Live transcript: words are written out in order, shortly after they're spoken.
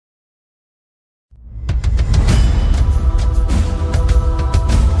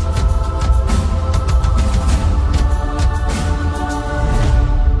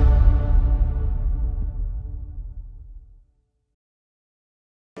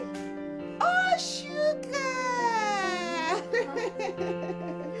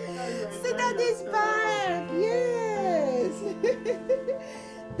Daddy's back! Yes!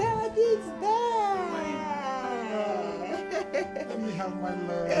 Daddy's back! Let me have my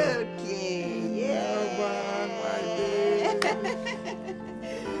love. Okay, yeah.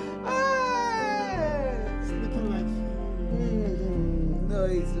 It's looking like No,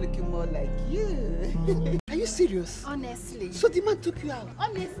 it's looking more like you. Are you serious? Honestly. So the man took you out?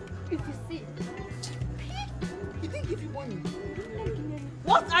 Honestly, if you see. He didn't give you money.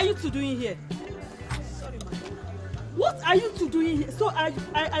 What are you two doing here? Sorry, man. What are you two doing here? So I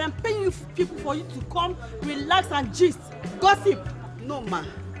am paying you people for you to come, relax and gist, gossip. No, ma.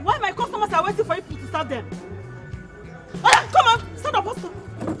 Why my customers are waiting for you to serve them? Oh, come on, stand up, stop.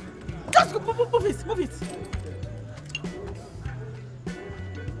 Just go, move it.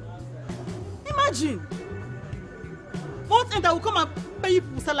 Imagine. What end that will come and pay you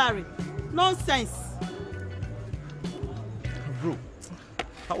people salary? Nonsense. Bro,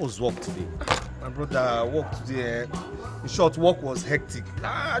 how was work today? My brother, work today, in short, work was hectic.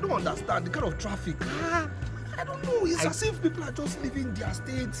 I don't understand the kind of traffic. I don't know. It's as if people are just leaving their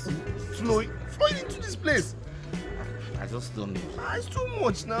states, flowing into this place. I just don't know. It's too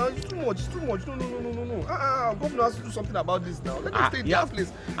much now. It's too much. No. Governor has to do something about this now. Let us stay in that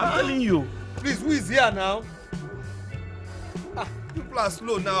place. I'm telling you. Please, who is here now? People are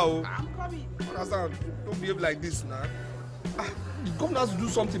slow now. I'm coming. Understand? Don't behave like this now. The governor has to do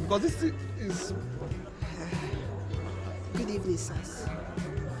something because this is. Good evening, sirs.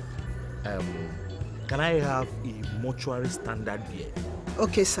 Can I have a mortuary standard beer?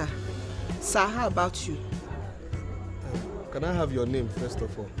 Okay, sir. Sir, how about you? Can I have your name first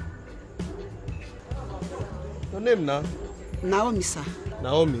of all? Your name now? Naomi, sir.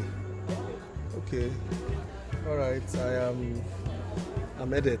 Naomi. Okay. All right.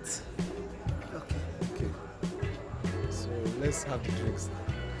 I'm Edith. Okay. So let's have the drinks.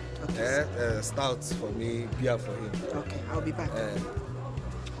 Okay. Stouts for me, beer for him. Okay, I'll be back.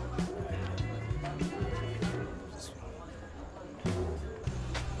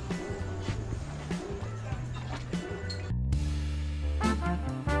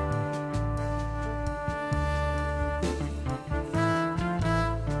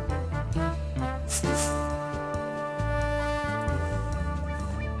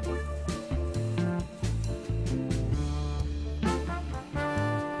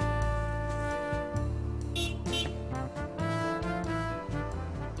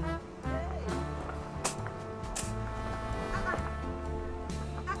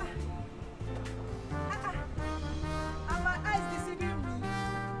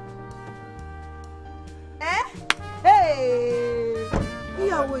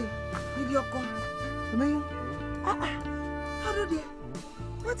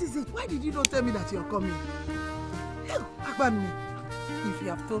 You're coming. Hell, Akbanme, if you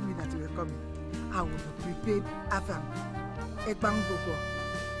have told me that you were coming, I would have prepared Afam, Ekbangoko.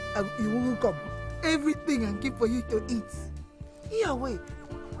 You will come. Everything and keep for you to eat. Here, wait.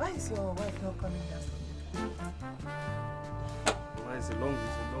 Why is your wife not coming down? Well, it's a long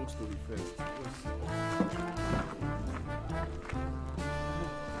story first.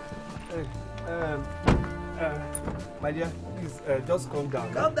 My dear, please just calm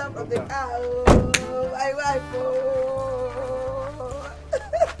down. Calm down from the car. Oh, my wife. Oh.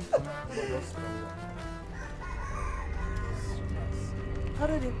 How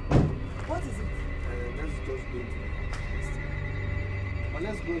did it? What is it? Let's just go into the But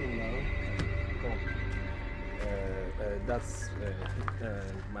let's go in now. Come. That's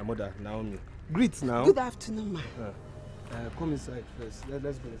my mother, Naomi. Greet now. Good afternoon, ma. Come inside first.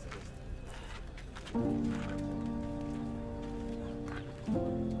 Let's go inside first.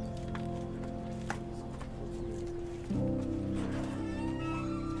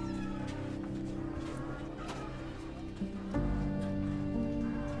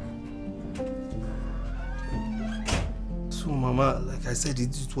 So, Mama, like I said,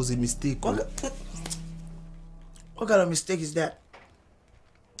 it was a mistake. What kind of mistake is that?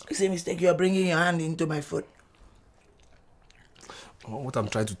 It's a mistake. You are bringing your hand into my food. What I'm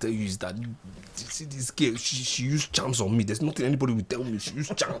trying to tell you is that, see this girl, she used charms on me. There's nothing anybody will tell me. She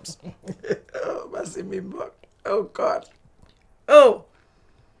used charms. Oh, Masimimbo. Oh, God. Oh!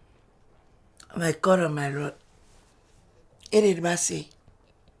 My God on my road. Edith Basi.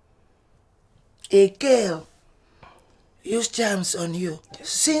 A girl used charms on you.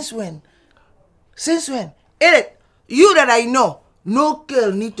 Since when? Since when? Edith, you that I know, no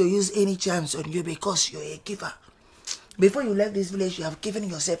girl need to use any charms on you because you're a giver. Before you left this village, you have given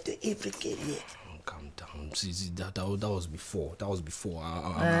yourself to every kid here. Calm down. See, that was before. That was before.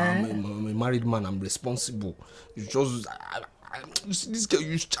 I'm a married man. I'm responsible. It's just You see, this girl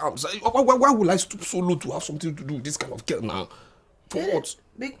use charms. Why would I stoop so low to have something to do with this kind of girl now? For what?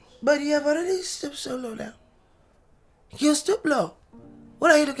 But you have already stooped so low now. You stoop low.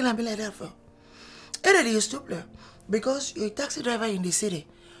 What are you looking at me like that for? Already you stoop low. Because you're a taxi driver in the city.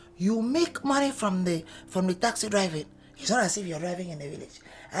 You make money from the taxi driving. It's not as if you're driving in the village.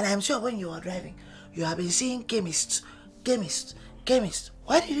 And I'm sure when you are driving, you have been seeing chemists.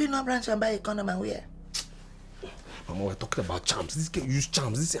 Why did you not branch and buy a condom and wear? Mama, we're talking about charms. This girl use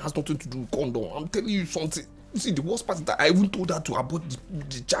charms. This has nothing to do with condom. I'm telling you something. You see, the worst part is that I even told her to abort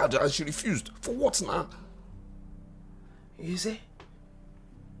the child and she refused. For what now? You say?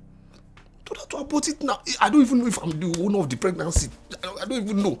 I told her to abort it now. I don't even know if I'm the owner of the pregnancy. I don't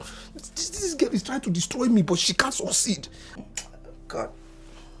even know. This girl is trying to destroy me, but she can't succeed. God.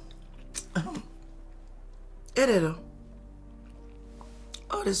 Eredo,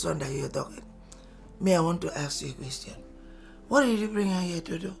 all this one that you're talking, I want to ask you a question. What did you bring her here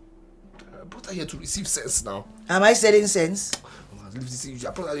to do? I brought her here to receive sense now. Am I saying sense?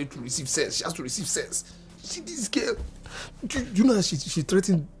 I brought her here to receive sense. She has to receive sense. See this girl. Do you know that she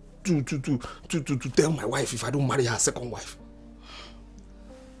threatened to tell my wife if I don't marry her second wife?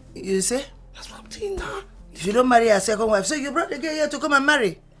 You say? That's what I'm saying now. If you don't marry her second wife, so you brought the girl here to come and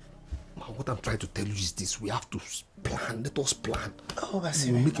marry? What I'm trying to tell you is this. We have to plan. Let us plan. Oh,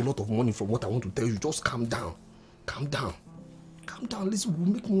 we'll make a lot of money from what I want to tell you. Just calm down. Calm down. Calm down. Listen,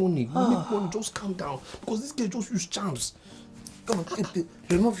 we'll make money. We'll make money. Just calm down. Because this girl just use charms. Come on,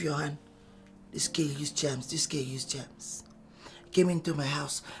 remove your hand. This girl use charms. This girl use charms. Came into my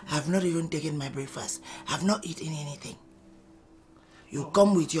house. I have not even taken my breakfast. I have not eaten anything. You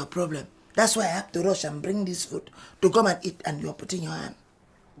come with your problem. That's why I have to rush and bring this food to come and eat, and you're putting your hand.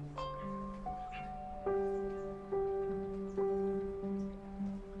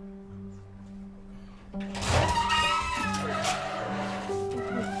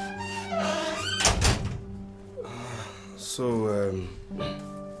 So,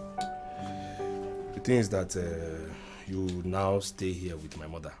 the thing is that you now stay here with my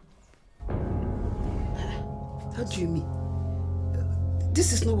mother. How do you mean?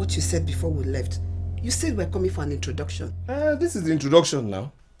 This is not what you said before we left. You said we're coming for an introduction. This is the introduction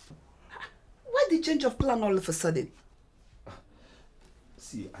now. Why the change of plan all of a sudden?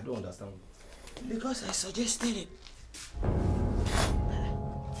 See, I don't understand. Because I suggested it.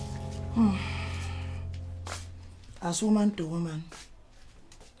 As woman to woman,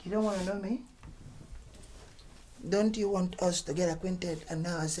 you don't want to know me? Don't you want us to get acquainted and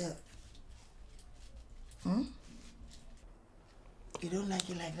know ourselves? You don't like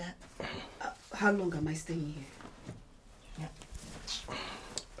it like that? How long am I staying here?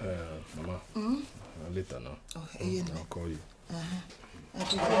 Yeah. Mama, later now. Okay, I'll call you.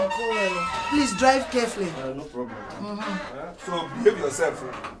 Please drive carefully. No problem. So behave yourself.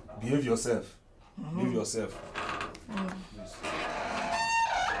 Behave yourself. Behave yourself. Please.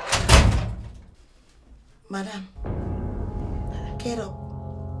 Madam, get up.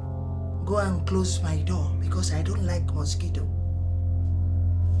 Go and close my door because I don't like mosquito.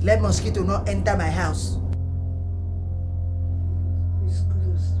 Let mosquito not enter my house. It's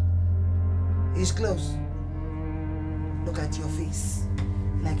closed. It's closed. Look at your face.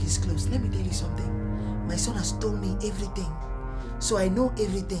 Like it's closed. Let me tell you something. My son has told me everything. So I know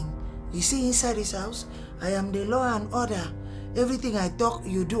everything. You see inside this house, I am the law and order. Everything I talk,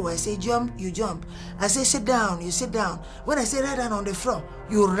 you do. I say jump, you jump. I say sit down, you sit down. When I say write down on the floor,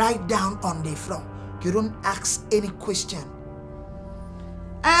 you write down on the floor. You don't ask any question.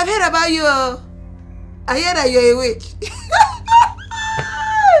 I have heard about you. I hear that you're a witch.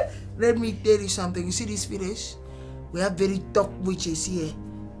 Let me tell you something. You see this village? We have very top witches here.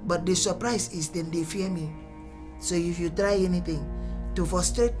 But the surprise is then they fear me. So if you try anything to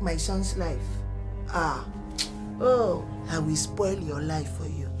frustrate my son's life, I will spoil your life for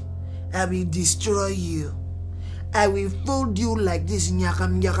you. I will destroy you. I will fold you like this.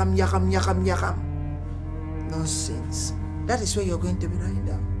 Nyakam, nyakam, nyakam, nyakam, nyakam. Nonsense. That is where you're going to be lying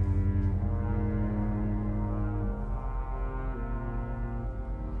down.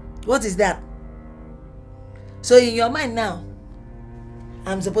 What is that? So in your mind now,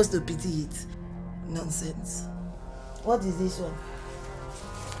 I'm supposed to pity it. Nonsense. What is this one?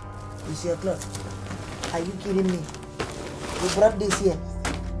 It's your cloth. Are you kidding me? You brought this here.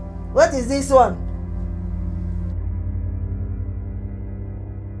 What is this one?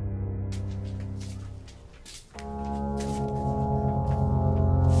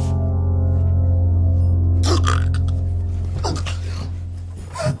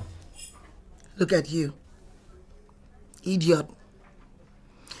 Look at you. Idiot.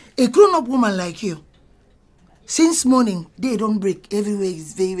 A grown-up woman like you Since morning, day don't break. Everywhere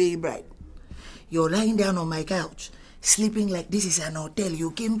is very, very bright. You're lying down on my couch, sleeping like this is an hotel.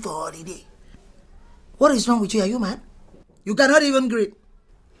 You came for holiday. What is wrong with you? Are you mad? You cannot even greet.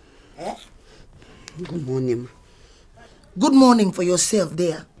 Eh? Good morning. Good morning for yourself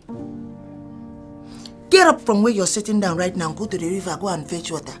there. Get up from where you're sitting down right now. Go to the river, go and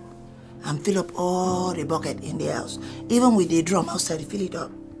fetch water. And fill up all the bucket in the house. Even with the drum outside, fill it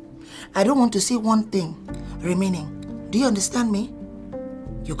up. I don't want to see one thing remaining. Do you understand me?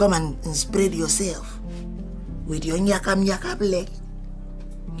 You come and spread yourself with your nyakam leg.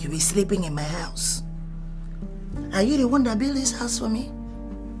 You'll be sleeping in my house. Are you the one that built this house for me?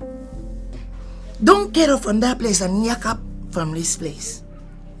 Don't get up from that place and yak up from this place.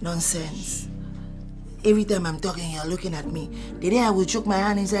 Nonsense. Every time I'm talking, you're looking at me. The day I will choke my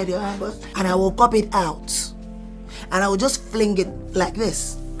hand inside your hand, and I will pop it out. And I will just fling it like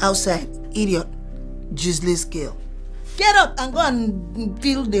this, outside. Idiot. Useless girl. Get up and go and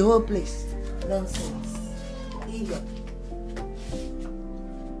fill the whole place. Nonsense. Idiot.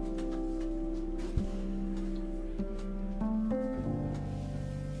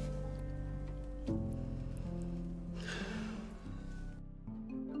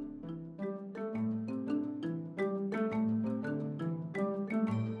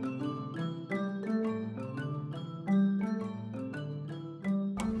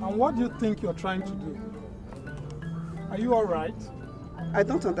 And what do you think you're trying to do? Are you all right? I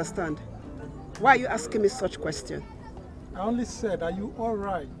don't understand. Why are you asking me such question? I only said, are you all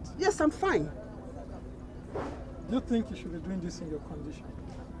right? Yes, I'm fine. Do you think you should be doing this in your condition?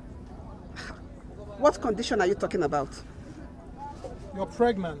 What condition are you talking about? You're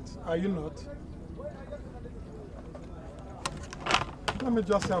pregnant, are you not? Let me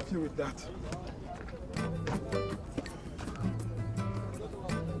just help you with that.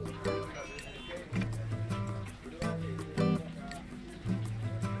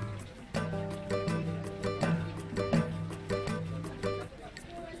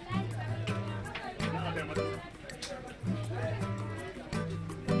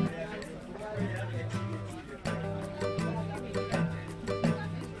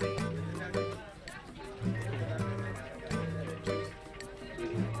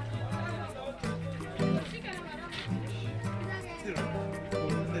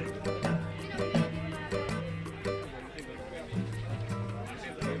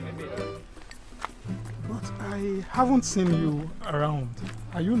 I haven't seen you around.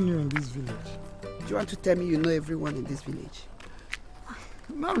 Are you new in this village? Do you want to tell me you know everyone in this village?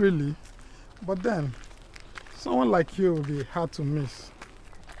 Not really. But then, someone like you will be hard to miss.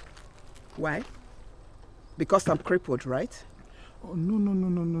 Why? Because I'm crippled, right? Oh,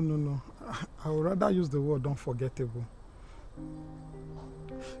 no. I would rather use the word unforgettable.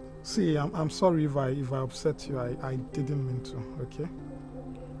 See, I'm sorry if I upset you. I didn't mean to, okay?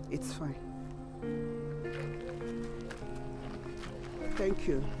 It's fine. Thank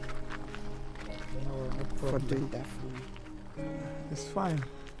you for doing that for me. It's fine.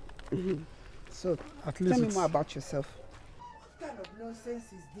 So, at least tell me more about yourself. What kind of nonsense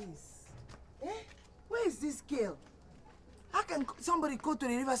is this? Eh? Where is this girl? How can somebody go to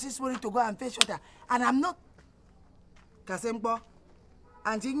the river this morning to go and fetch water, and I'm not? Kasempo,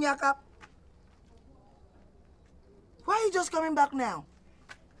 Auntie Nyaka, why are you just coming back now?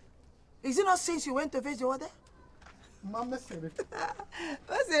 Is it not since you went to fetch the water? Mama said it.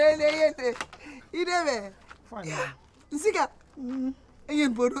 What's it? Fine. Nsika,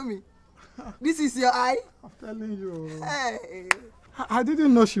 this is your eye? I'm telling you. Hey. I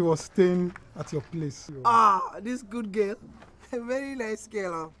didn't know she was staying at your place. Ah, this good girl. A very nice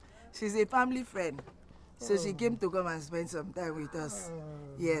girl. She's a family friend. So she came to come and spend some time with us.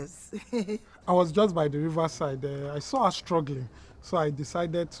 Yes. I was just by the riverside. I saw her struggling, so I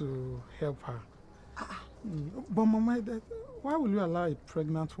decided to help her. But Mama, why will you allow a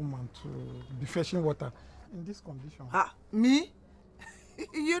pregnant woman to be fetching water in this condition? Me?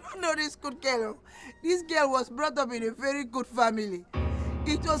 You don't know this good girl. This girl was brought up in a very good family.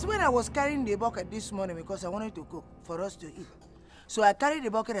 It was when I was carrying the bucket this morning because I wanted to cook for us to eat. So I carried the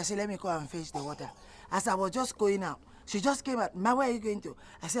bucket and said, let me go and fetch the water. As I was just going out, she just came out. Ma, where are you going to?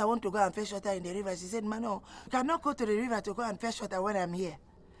 I said, I want to go and fetch water in the river. She said, Ma, no, you cannot go to the river to go and fetch water when I'm here.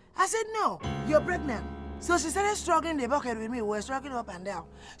 I said, no, you're pregnant. So she started struggling the bucket with me. We were struggling up and down.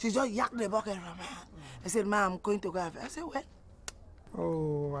 She just yacked the bucket from my hand. I said, Ma, I'm going to go and fetch. I said, well.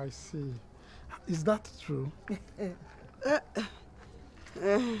 Oh, I see. Is that true?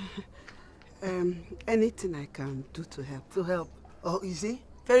 Anything I can do to help. To help. Oh, you see?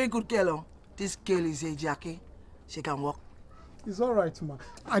 Very good girl. This girl is a Jackie. She can walk. It's all right, ma.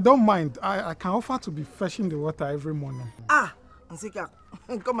 I don't mind. I can offer to be fetching the water every morning. Ah, Nsika,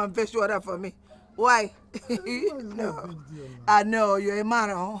 come and fetch water for me. Why? No. I know, you're a man,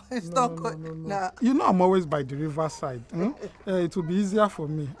 huh? It's not good. No. You know I'm always by the riverside. It will be easier for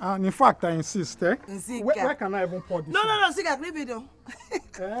me. And in fact, I insist. Where can I even pour this? No, Nsika, leave it though.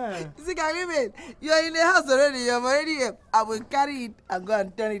 Nsika, leave it. You're in the house already. You're already here. I will carry it and go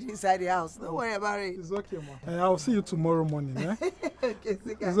and turn it inside the house. Don't worry about it. It's okay, ma. I'll see you tomorrow morning. Okay,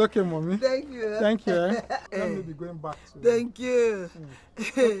 Nsika. It's okay, mommy. Thank you. Thank you. Let me be going back to. Thank you.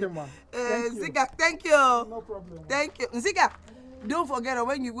 Okay, ma. Nsika, thank you. No problem. Thank you. Nsika, don't forget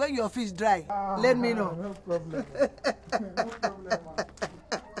when your fish dry, let me know. No problem. No problem,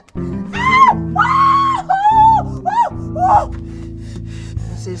 ma.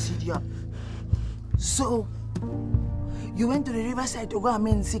 Says idiot. So, you went to the riverside to go and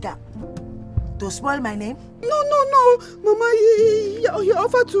meet Nsika to spoil my name? No, Mama, he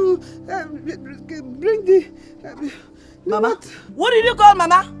offered to bring the... Mama? What did you call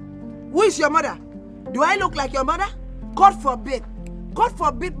Mama? Who is your mother? Do I look like your mother? God forbid. God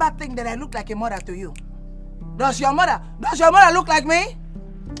forbid bad thing that I look like a mother to you. Does your mother look like me?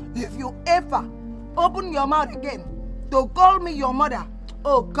 If you ever open your mouth again to call me your mother,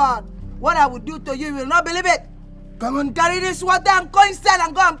 oh God, what I will do to you, you will not believe it. Come and carry this water and go inside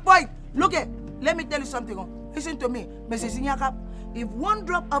and go and pour it. Look it. Let me tell you something. Listen to me, Mrs. Inyaka. If one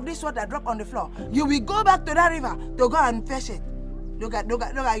drop of this water drop on the floor, you will go back to that river to go and fetch it. Look at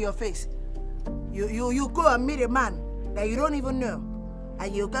your face. You go and meet a man that you don't even know,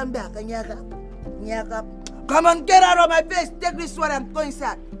 and you come back and Nyaka. Come on, get out of my face. Take this water and go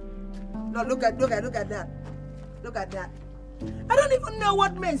inside. No, look at that. Look at that. I don't even know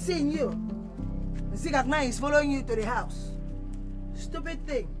what man seeing you. Nsigak now is following you to the house. Stupid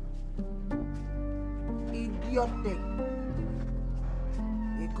thing. Idiot thing.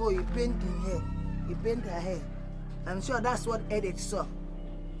 He paint in hair. He paint her hair. I'm sure that's what Edith saw.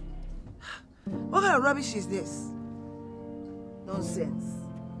 What kind of rubbish is this? Nonsense.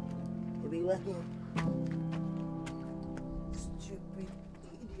 You'll be working. Stupid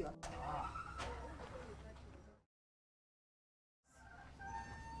idiot.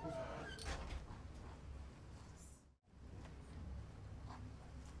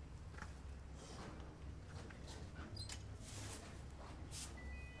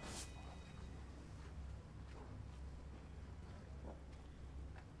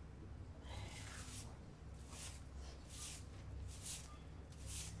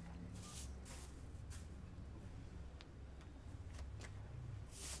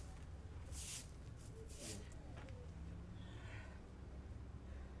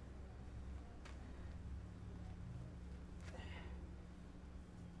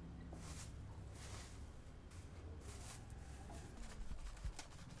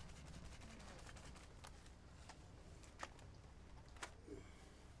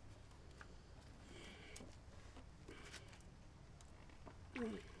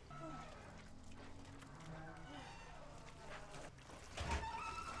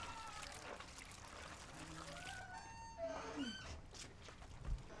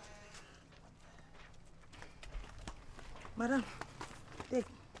 Madam, take.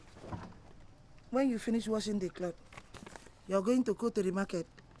 When you finish washing the cloth, you're going to go to the market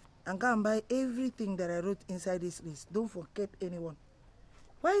and go and buy everything that I wrote inside this list. Don't forget anyone.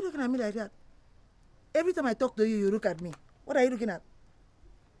 Why are you looking at me like that? Every time I talk to you, you look at me. What are you looking at?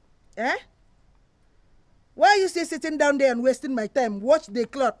 Eh? Why are you still sitting down there and wasting my time? Watch the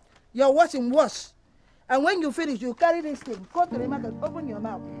cloth. You're watching wash. And when you finish, you carry this thing. Go to the market, open your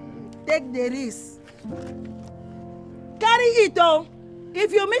mouth. Take the risk. Carry it on.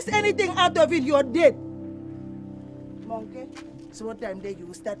 If you miss anything out of it, you're dead. Monkey. So what time then you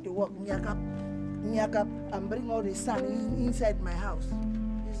will start to walk, nyakap, and bring all the sun inside my house.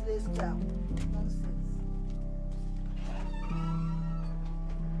 Useless cow. Nonsense.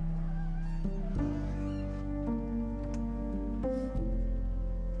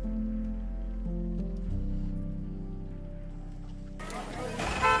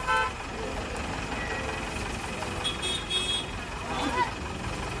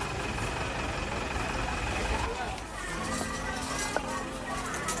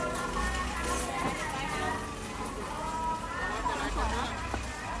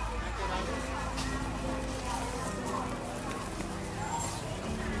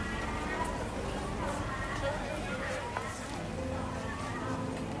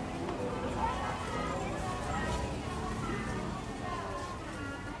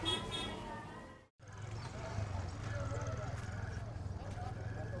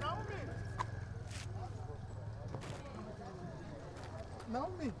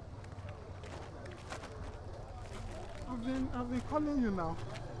 Naomi. I've been calling you now.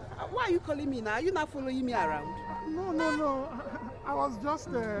 Why are you calling me now? Are you not following me around? No. I was just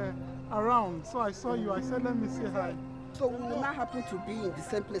around, so I saw you. I said, let me say hi. So we will not happen to be in the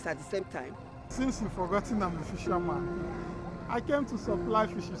same place at the same time? Since you've forgotten I'm a fisherman, I came to supply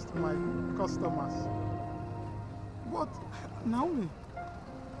fishes to my customers. But, Naomi,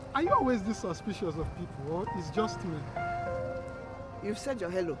 are you always this suspicious of people, or it's just me? You've said your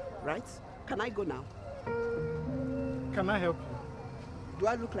hello, right? Can I go now? Can I help you? Do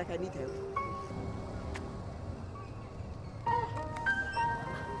I look like I need help?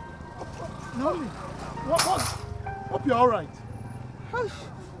 Naomi, what? Hope you're all right. No.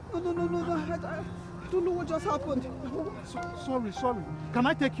 I don't know what just happened. Sorry. Can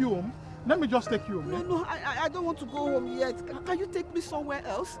I take you home? Let me just take you home. No, I don't want to go home yet. Can you take me somewhere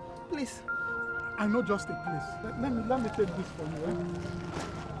else, please? I know just a place. Let me take this for you.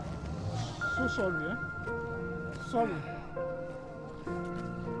 So sorry. Sorry.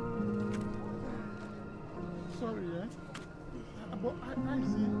 But I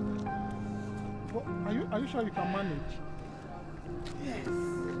see. But are you sure you can manage? Yes.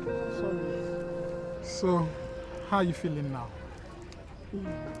 Sorry. So, how are you feeling now?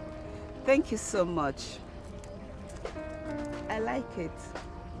 Thank you so much. I like it.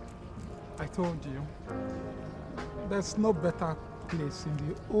 I told you. There's no better place in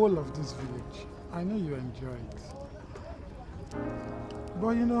the whole of this village. I know you enjoy it.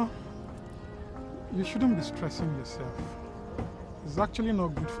 But you shouldn't be stressing yourself. It's actually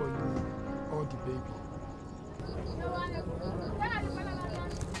not good for you or the baby.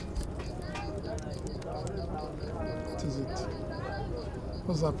 What is it?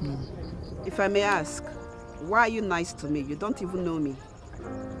 What's happening? If I may ask, why are you nice to me? You don't even know me.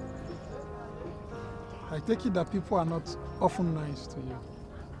 I take it that people are not often nice to you.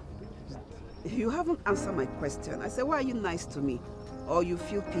 You haven't answered my question. I said, why are you nice to me? Or you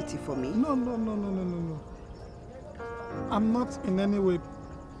feel pity for me? No. I'm not in any way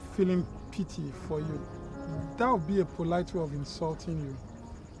feeling pity for you. That would be a polite way of insulting you.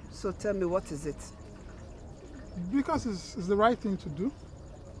 So tell me, what is it? Because it's the right thing to do.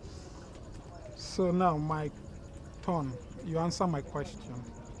 So now, my turn. You answer my question.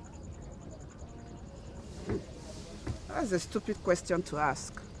 That's a stupid question to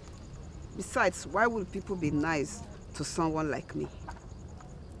ask. Besides, why would people be nice to someone like me?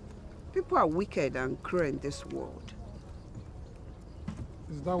 People are wicked and cruel in this world.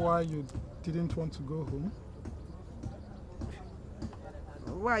 Is that why you didn't want to go home?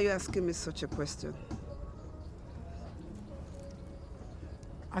 Why are you asking me such a question?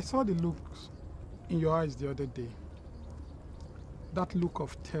 I saw the look in your eyes the other day. That look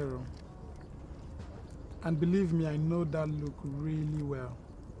of terror. And believe me, I know that look really well.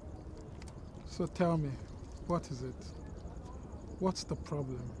 So tell me, what is it? What's the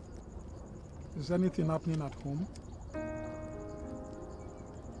problem? Is anything happening at home?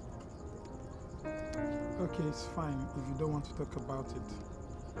 Okay, it's fine if you don't want to talk about it.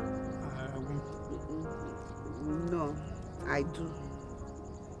 I won't. No, I do.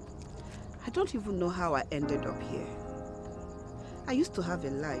 I don't even know how I ended up here. I used to have a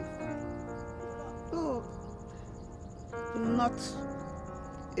life. Oh, not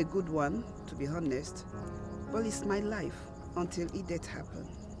a good one, to be honest. But it's my life until Edith happened.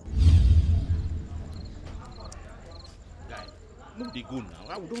 Guy, no, they go now.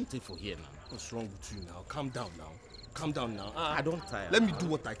 I don't take for here now. What's wrong with you now? Calm down now. Calm down now. I don't tire. Let me do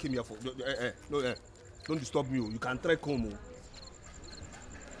what I came here for. Don't disturb me. You can try home.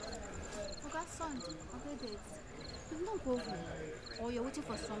 Son, you don't go home. Or you're waiting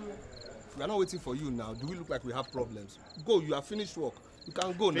for someone. We are not waiting for you now. Do we look like we have problems? Go, you have finished work. You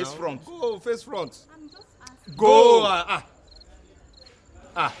can go now. Face front. Go, face front. I'm just asking. Go!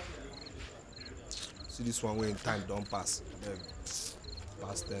 See this one when time don't pass.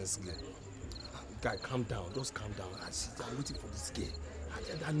 Past tense girl. Guy, calm down. Just calm down. I'm waiting for this girl.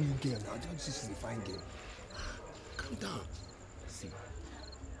 That new girl now. Just she's a fine girl. Calm down. See,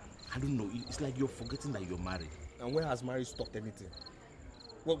 I don't know. It's like you're forgetting that you're married. And where has marriage stopped anything?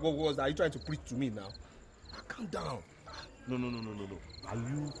 What was that? Are you trying to preach to me now? Calm down. No. Are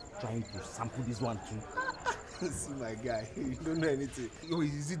you trying to sample this one too? See my guy, you don't know anything. Oh,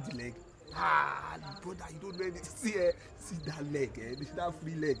 is it the leg? Brother, you don't know anything. See that leg, that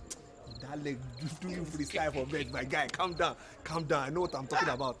free leg. That leg, do you freestyle for bed, my guy. Calm down. I know what I'm talking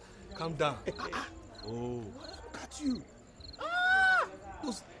about. Calm down. Oh, look at you.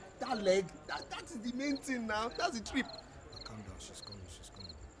 That leg, that is the main thing now. That's the trip. Calm down, she's coming.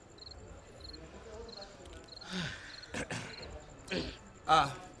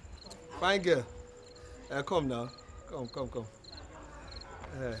 Fine girl. Come now. Come.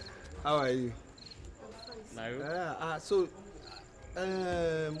 How are you? So,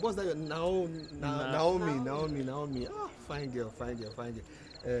 what's that? Naomi. Fine girl.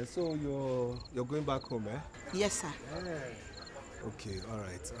 So you're going back home, eh? Yes, sir. Okay, all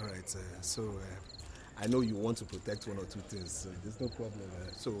right. So I know you want to protect one or two things, so there's no problem.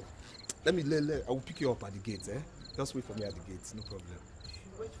 So I will pick you up at the gate, eh? Just wait for me at the gate, no problem.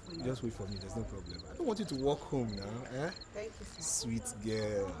 Just wait for me, there's no problem. I don't want you to walk home now, eh? Thank you, sir. Sweet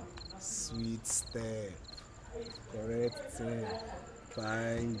girl, sweet step, correct thing,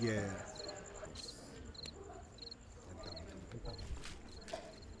 fine girl.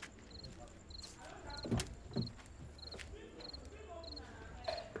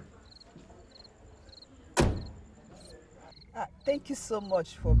 Thank you so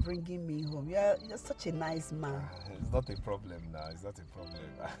much for bringing me home. You're such a nice man. It's not a problem now. It's not a problem.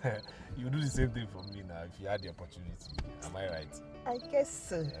 You do the same thing for me now if you had the opportunity. Am I right? I guess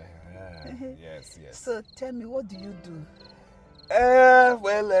so. Yes. So tell me, what do you do?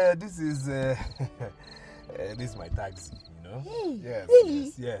 This is this is my taxi. You know. Hey, yes.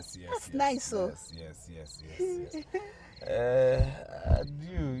 Really? Yes. That's nice, so. Yes.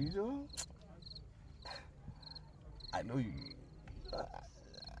 You know. I know you.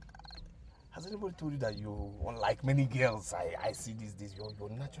 Has anybody told you that you, unlike many girls I see these days, you're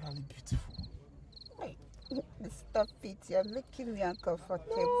naturally beautiful? Wait, stop it. You're making me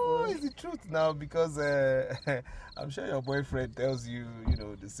uncomfortable. No, it's the truth now because I'm sure your boyfriend tells you,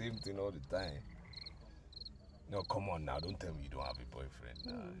 the same thing all the time. No, come on now. Don't tell me you don't have a boyfriend.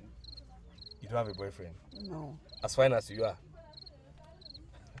 You don't have a boyfriend? No. As fine as you are?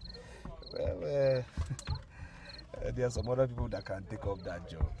 Well, there are some other people that can take up that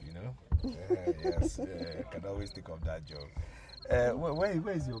job, Yes, can always take up that job.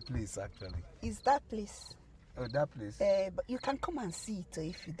 Where is your place, actually? Is that place? Oh, that place? But you can come and see it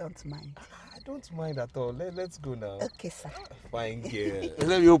if you don't mind. I don't mind at all. Let's go now. Okay, sir. Fine girl.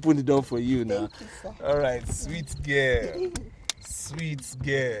 Let me open the door for you now. Thank you, sir. All right, sweet girl. Sweet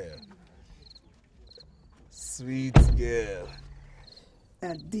girl. Sweet girl.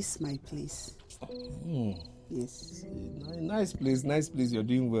 This is my place. Yes. Nice place. You're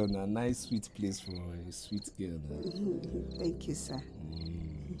doing well now. Nice, sweet place for a sweet girl now. Thank you, sir.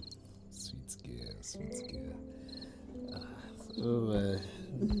 Sweet girl.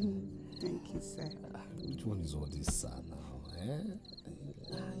 Thank you, sir. Which one is all this sad now?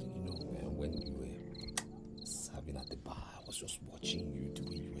 When you were serving at the bar, I was just watching you, the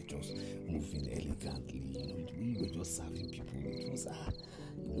way you were just moving elegantly, the way you were just serving people. It was it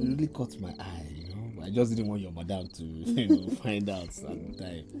really caught my eye, I just didn't want your madam to find out at the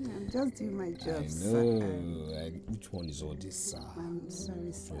time. I'm just doing my job, sir. Which one is all this, sir? I'm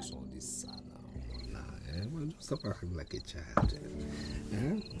sorry, sir. What's all this, sir, now? Well, just stop acting like a child.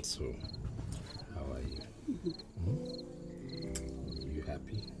 So, how are you? Are you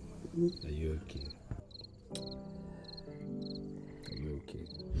happy? Are you okay? Are you okay?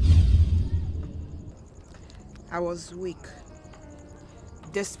 I was weak,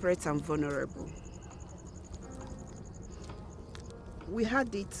 desperate and vulnerable. We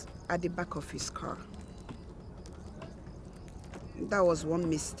had it at the back of his car. That was one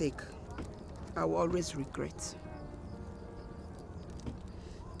mistake I will always regret.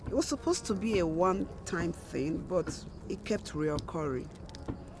 It was supposed to be a one-time thing, but it kept reoccurring.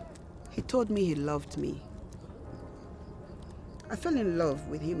 He told me he loved me. I fell in love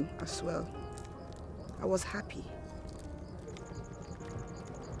with him as well. I was happy.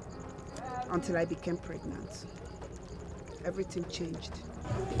 Until I became pregnant. Everything changed.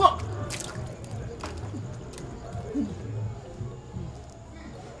 What?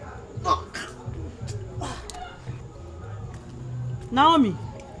 Naomi,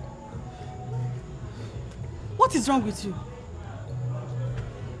 what is wrong with you?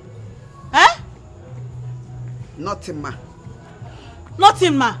 Eh? Nothing, ma.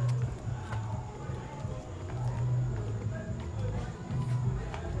 Nothing, ma.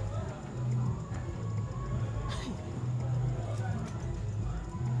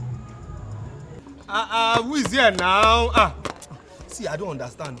 Who is here now? See, I don't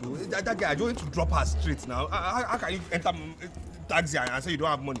understand, though. That guy, I don't want to drop her straight now. How can you enter taxi and say you don't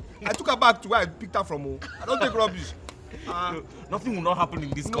have money? I took her back to where I picked her from. I don't take rubbish. Nothing will not happen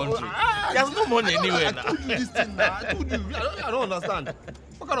in this country. There's no money anywhere now. I told you this thing now. I told you. I don't understand.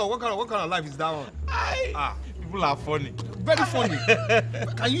 What kind of life is that one? People are funny. Very funny.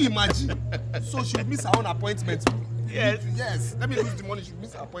 Can you imagine? So she'll miss her own appointment. Yes. Let me lose the money. She'll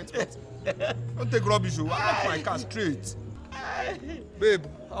miss her appointment. Don't take rubbish. I like my car straight. Babe,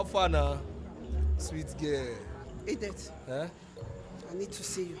 how far now? Sweet girl. Edith. Huh? I need to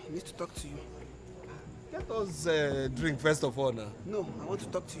see you. I need to talk to you. Get us drink first of all now. No, I want to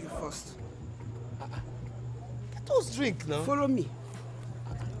talk to you first. Get us drink now. Follow me.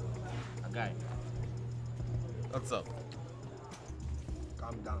 Guy. What's up?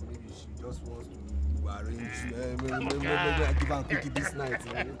 Calm down. Maybe she just wants to arrange. Maybe I give her a cookie this night.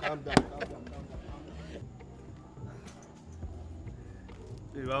 Calm down.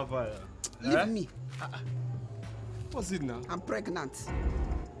 Leave me. What's it now? I'm pregnant.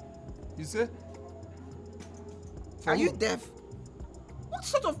 You say? Are you deaf? What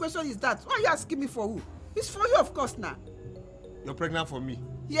sort of question is that? Why are you asking me for who? It's for you, of course, now. You're pregnant for me?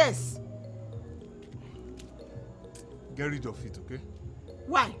 Yes. Get rid of it, okay?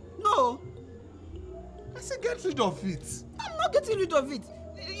 Why? No. I said get rid of it. I'm not getting rid of it.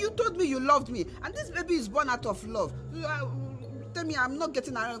 You told me you loved me, and this baby is born out of love. Tell me, I'm not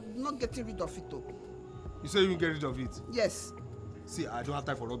getting rid of it, though. You say you will get rid of it? Yes. See, I don't have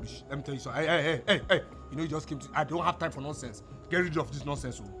time for rubbish. Let me tell you something. Hey. You know, you just came to... I don't have time for nonsense. Get rid of this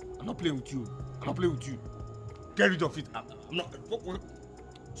nonsense. I'm not playing with you. Get rid of it. I'm not...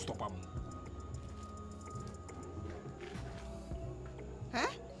 Stop. Eh?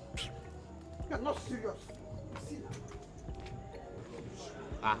 You're not serious. See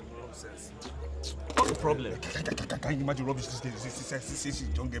now. Nonsense. What's the problem? Can you imagine rubbish this girl? See, she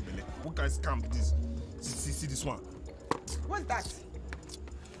don't get belly. What kind of scam is this? See this one. What's that?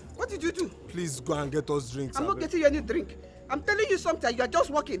 What did you do? Please go and get us drinks. I'm not getting you any drink. I'm telling you something. You're just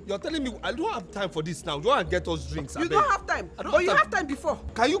walking. You're telling me I don't have time for this now. Go and get us drinks. You don't have time. But you have time before.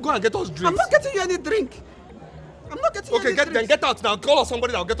 Can you go and get us drinks? I'm not getting you any drink. I'm not getting you any drink. Then get out now. Call us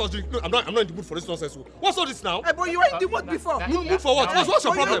somebody that will get us drink. Look, I'm not in the mood for this nonsense. What's all this now? Hey, but you were in the mood before. Mood for what? What's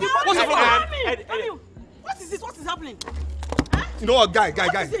your problem? What's your problem? What is this? What is happening? You know what, guy.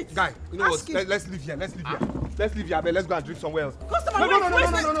 You know Ask what? him. Let's leave here. Let's leave here. Let's go and drink somewhere else. Customer, No.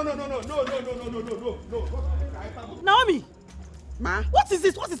 Naomi, Ma, what is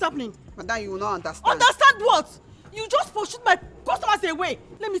this? What is happening? Madam, you will not understand. Understand what? You just pursued my customers away.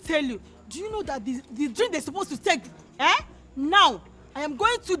 Let me tell you. Do you know that the drink they're supposed to take? Now, I am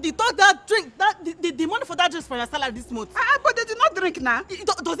going to deduct that drink, the money for that drink from your salary this month. But they did not drink now. Does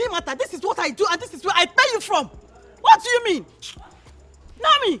it matter? This is what I do, and this is where I pay you from. What do you mean?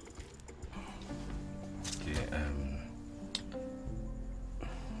 Naomi! Okay,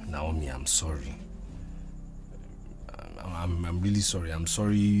 Naomi, I'm sorry. I'm really sorry. I'm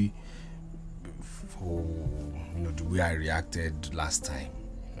sorry for the way I reacted last time.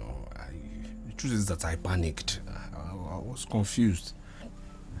 The truth is that I panicked. I was confused.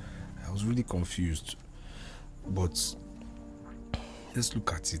 I was really confused. But let's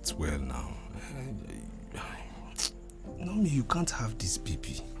look at it well now. Naomi, you can't have this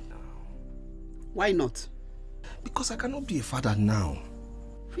baby. Why not? Because I cannot be a father now.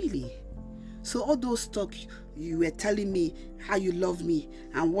 Really? So all those talk you were telling me how you love me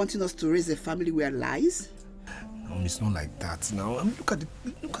and wanting us to raise a family were lies? No, it's not like that now. I mean, look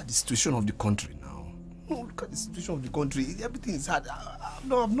at the situation of the country now. No, look at the situation of the country. Everything is hard.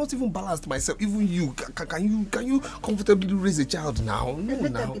 I've not even balanced myself. Even you, can you comfortably raise a child now? No,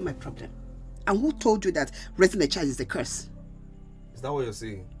 Let that be my problem. And who told you that raising a child is a curse? Is that what you're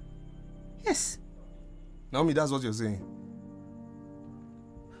saying? Yes. Naomi, that's what you're saying.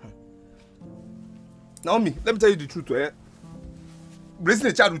 Naomi, let me tell you the truth, Raising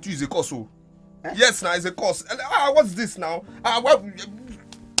a child with you is a curse, Yes, now it's a curse. What's this now?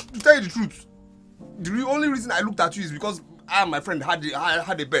 To tell you the truth, the only reason I looked at you is because I and my friend had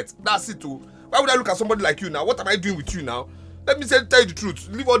a bet. That's it, too. Why would I look at somebody like you now? What am I doing with you now? Let me tell you the truth.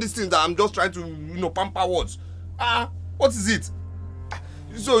 Leave all these things that I'm just trying to, pamper words. What is it?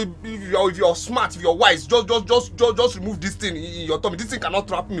 So if you're smart, if you're wise, just remove this thing in your tummy. This thing cannot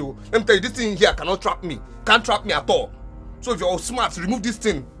trap me. Let me tell you, this thing here cannot trap me. Can't trap me at all. So if you're smart, remove this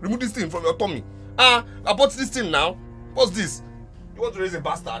thing from your tummy. Abort this thing now. What's this? You want to raise a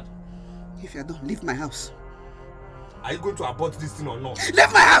bastard? If you don't, leave my house. Are you going to abort this thing or not?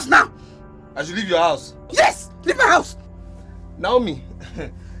 Leave my house now! I should leave your house? Yes! Leave my house! Naomi,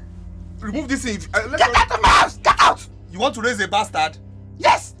 remove this thing. Get out of my house! Get out! You want to raise a bastard?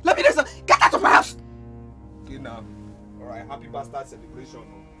 Yes! Let me raise a... Get out of my house! Okay now. Alright, happy bastard celebration.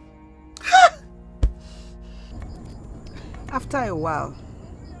 After a while,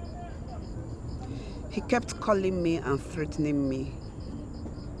 he kept calling me and threatening me.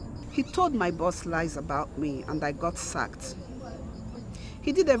 He told my boss lies about me and I got sacked.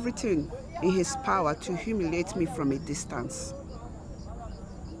 He did everything in his power to humiliate me from a distance.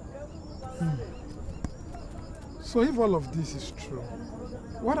 So if all of this is true,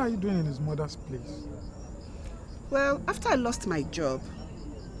 what are you doing in his mother's place? Well, after I lost my job,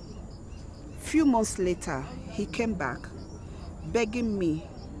 few months later, he came back, begging me.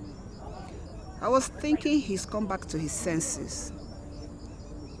 I was thinking he's come back to his senses.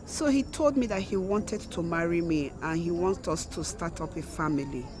 So he told me that he wanted to marry me and he wants us to start up a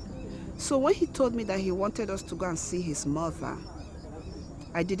family. So when he told me that he wanted us to go and see his mother,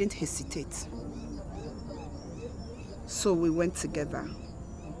 I didn't hesitate. So we went together.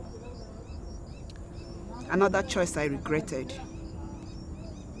 Another choice I regretted.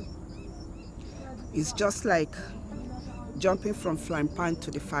 It's just like jumping from frying pan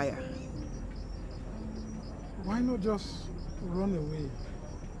to the fire. Why not just run away?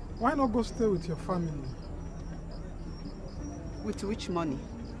 Why not go stay with your family? With which money?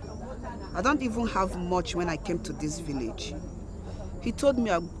 I don't even have much when I came to this village. He told me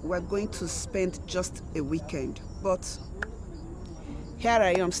we're going to spend just a weekend, but here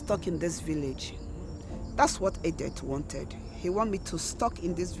I am stuck in this village. That's what Edet wanted. He wanted me to stuck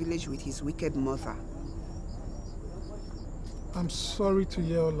in this village with his wicked mother. I'm sorry to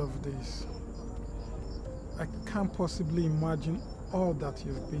hear all of this. I can't possibly imagine all that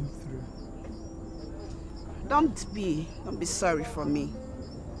you've been through. Don't be sorry for me.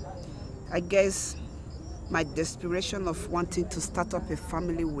 I guess my desperation of wanting to start up a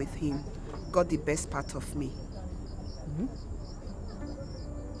family with him got the best part of me. Mm-hmm.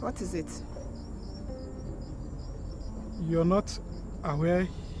 What is it? You're not aware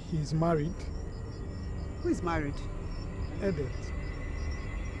he's married? Who is married? Edet.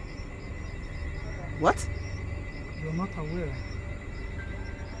 What? You're not aware.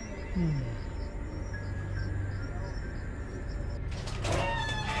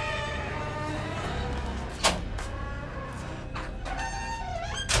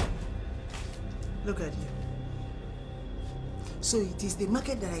 Look at you. So it is the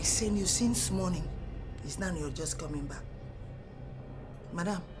market that I sent you since morning. It's now you're just coming back.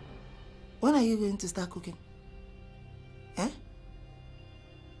 Madam, when are you going to start cooking? Eh?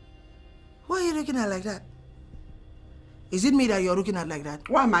 Why are you looking at like that? Is it me that you're looking at like that?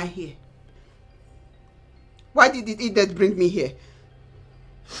 Why am I here? Why did Edet bring me here?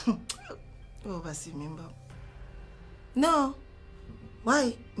 Oh, Basimimba. No.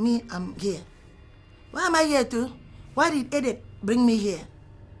 Why me, I'm here? Why am I here too? Why did Edet bring me here?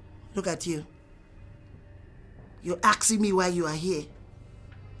 Look at you. You're asking me why you are here.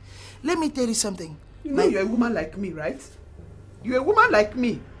 Let me tell you something. You know you're a woman like me, right? You're a woman like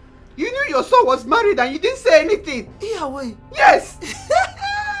me. You knew your son was married and you didn't say anything. Yeah, why? Yes!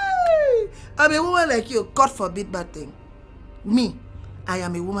 I'm a woman like you. God forbid bad thing. Me, I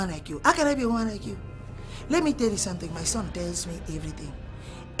am a woman like you. How can I be a woman like you? Let me tell you something. My son tells me everything.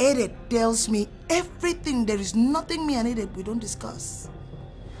 Edet tells me everything. There is nothing me and Edet we don't discuss.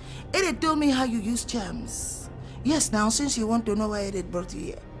 Edet told me how you use charms. Yes, now since you want to know why Edet brought you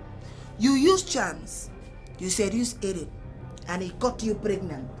here. You use charms. You seduce Edet and he got you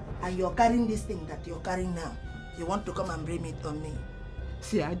pregnant. And you're carrying this thing that you're carrying now. You want to come and blame it on me.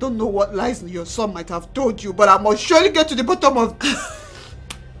 See, I don't know what lies your son might have told you, but I must surely get to the bottom of this.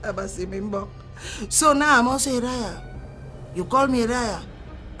 So now I'm also a liar. You call me a liar.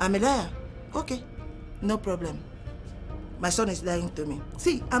 I'm a liar. Okay, no problem. My son is lying to me.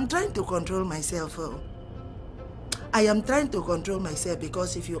 See, I'm trying to control myself. I am trying to control myself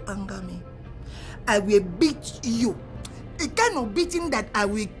because if you anger me, I will beat you. The kind of beating that I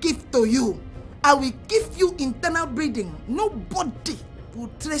will give to you, I will give you internal bleeding. Nobody will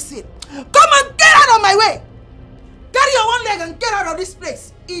trace it. Come and get out of my way! Carry your one leg and get out of this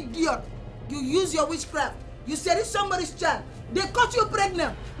place, idiot! You use your witchcraft. You seduce somebody's child. They got you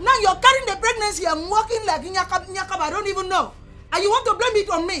pregnant. Now you're carrying the pregnancy and walking like Nyakab. I don't even know. And you want to blame it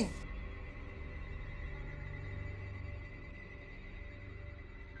on me?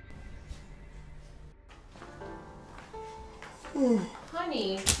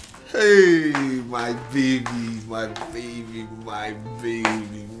 Honey. Hey, my baby, my baby, my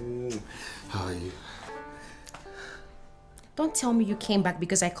baby. How are you? Don't tell me you came back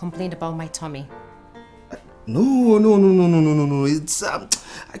because I complained about my tummy. No. It's I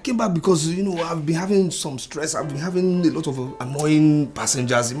came back because I've been having some stress. I've been having a lot of annoying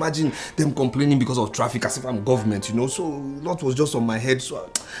passengers. Imagine them complaining because of traffic, as if I'm government, So a lot was just on my head.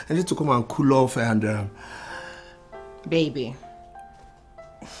 So I need to come and cool off and. Baby.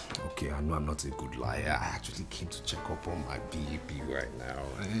 Okay, I know I'm not a good liar. I actually came to check up on my baby right now.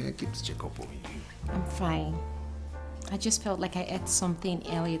 I came to check up on you. I'm fine. I just felt like I ate something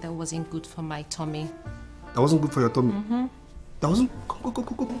earlier that wasn't good for my tummy. That wasn't good for your tummy? Mm-hmm. That wasn't... Go.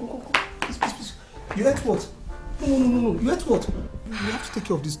 Please. You ate what? No. You heard what? You have to take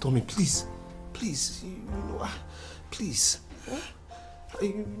care of this tummy, please. Please. Please.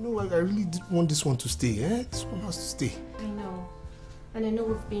 You know, I really want this one to stay. This one has to stay. I know. And I know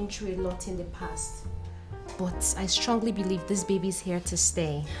we've been through a lot in the past. But I strongly believe this baby is here to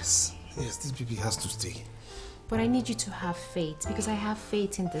stay. Yes, this baby has to stay. But I need you to have faith, because I have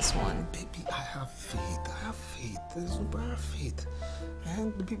faith in this one. Baby, I have faith. There's no better faith.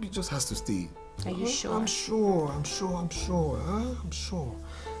 And the baby just has to stay. Are you sure? I'm sure. I'm sure.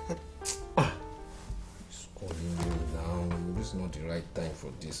 He's calling me now. This is not the right time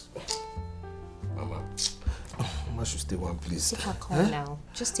for this. Mama should stay one place. Take her call now.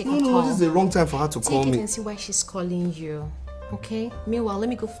 Just take her call. No, this is the wrong time for her to call me. Take it and see why she's calling you. Okay? Meanwhile, let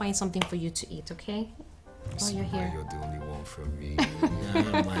me go find something for you to eat, okay? While you're here. You're the only one for me.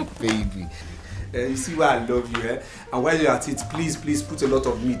 Yeah, my baby. You see why I love you, And while you're at it, please put a lot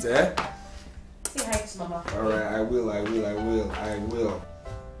of meat, Say hi to Mama. Alright, I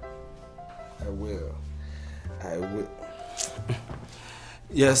will.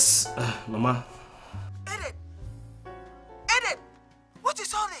 Yes, Mama. Edith! What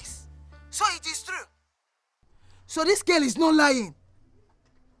is all this? So it is true? So this girl is not lying?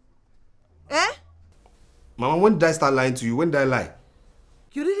 Mama, when did I start lying to you? When did I lie?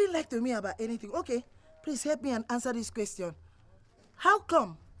 You didn't lie to me about anything. Okay, please help me and answer this question. How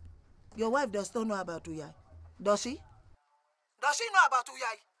come your wife does not know about Uyai? Does she? Does she know about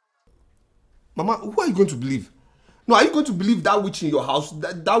Uyai? Mama, who are you going to believe? No, are you going to believe that witch in your house?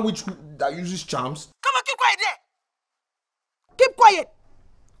 That witch that uses charms? Come on, keep quiet there! Keep quiet!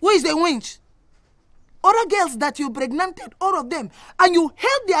 Who is the witch? Other girls that you pregnanted, all of them, and you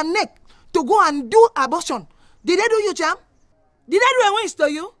held their neck to go and do abortion. Did they do you charm? Did they do a witch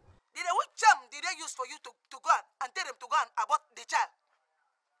to you? Did a witch charm did they use for you to go and tell them to go and abort the child?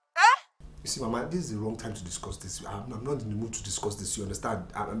 You see, Mama, this is the wrong time to discuss this. I'm not in the mood to discuss this, you understand?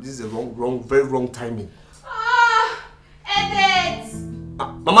 This is a very wrong timing. Edith!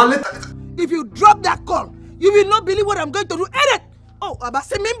 Mama, later. If you drop that call, you will not believe what I'm going to do. Edith! Oh,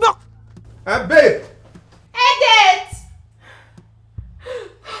 Abasemimbo! Babe! Edith!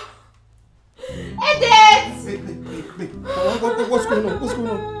 Edith! Babe. What's going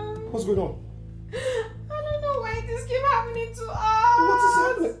on? I don't know why this keeps happening to us. What is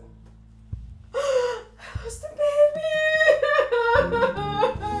happening? What's the baby?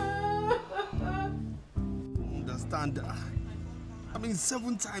 Understand? I mean,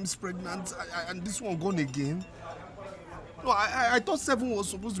 7 times pregnant and this one gone again. No, I thought 7 was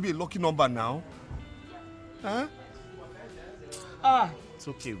supposed to be a lucky number now. It's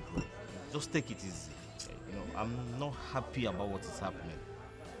okay, bro. Just take it easy. You know, I'm not happy about what is happening.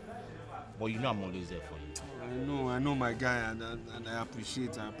 But you know I'm always there for you. I know my guy, and I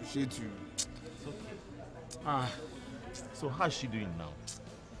appreciate you. It's okay. So how's she doing now?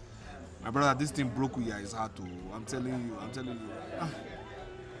 My brother, this thing broke with you is hard to. I'm telling you.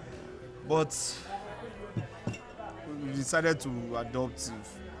 But we decided to adopt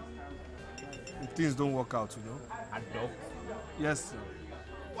if things don't work out, you know. Adopt? Yes, sir.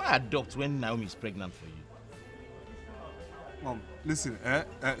 Why adopt when Naomi is pregnant for you? Mom, listen,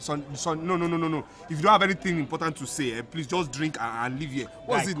 son, no. If you don't have anything important to say, please just drink and leave here.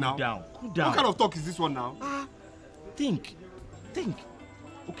 What's it now? Cool down. What kind of talk is this one now? Think.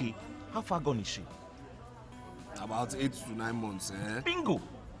 Okay, how far gone is she? About 8 to 9 months, Bingo!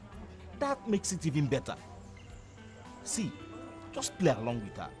 That makes it even better. See, just play along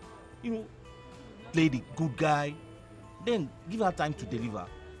with her. You know, play the good guy, then give her time to deliver.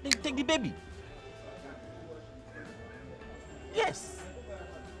 Then take the baby. Yes.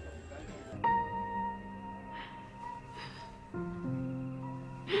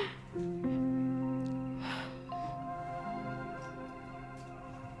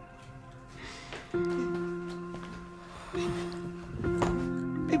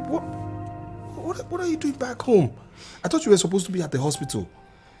 Babe, what are you doing back home? I thought you were supposed to be at the hospital.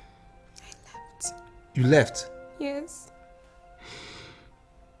 I left. You left? Yes.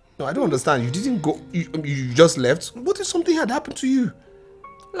 No, I don't understand. You didn't go. You just left? What if something had happened to you?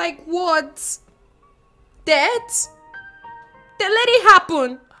 Like what? Death? Then let it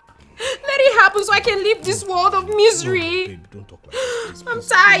happen. Let it happen so I can leave this world of misery. No, babe, don't talk like this. I'm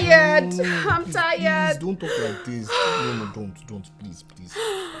tired. I'm Please, tired. don't talk like this. No, don't.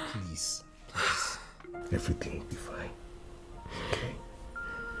 Please. Everything will be fine. Okay?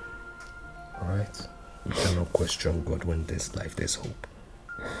 Alright? You cannot question God when there's life, there's hope.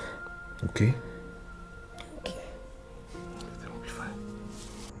 Okay? Okay. Everything will be fine.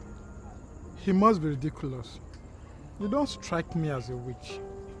 He must be ridiculous. You don't strike me as a witch.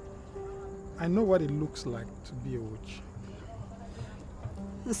 I know what it looks like to be a witch.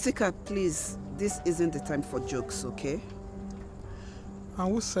 Sika, please, this isn't the time for jokes, okay?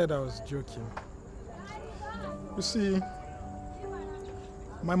 And who said I was joking? You see,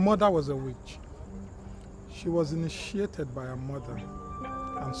 my mother was a witch. She was initiated by her mother,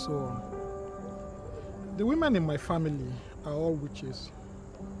 and so on. The women in my family are all witches,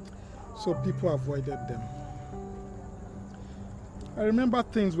 so people avoided them. I remember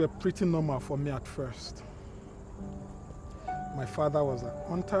things were pretty normal for me at first. My father was a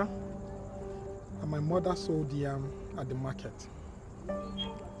hunter, and my mother sold yam at the market.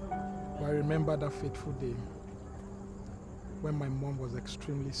 But I remember that fateful day when my mom was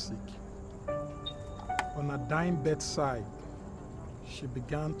extremely sick. On her dying bedside, she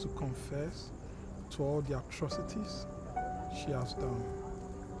began to confess to all the atrocities she has done.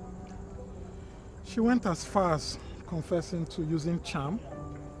 She went as far as confessing to using charm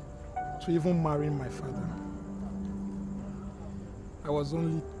to even marrying my father. I was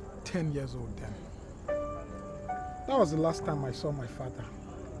only 10 years old then. That was the last time I saw my father.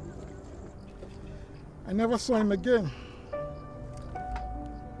 I never saw him again.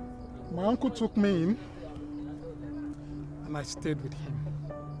 My uncle took me in and I stayed with him.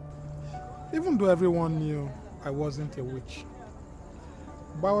 Even though everyone knew I wasn't a witch,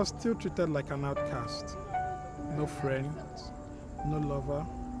 but I was still treated like an outcast. No friends, no lover,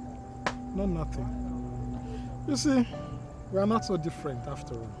 no nothing. You see, we are not so different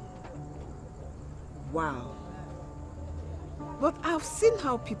after all. Wow. But I've seen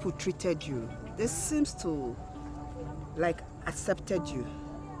how people treated you. They seems to, like, accepted you.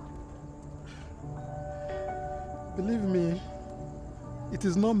 Believe me, it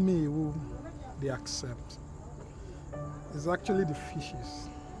is not me who they accept. It's actually the fishes.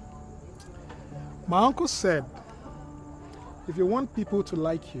 My uncle said, if you want people to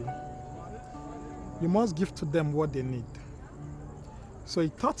like you, you must give to them what they need. So he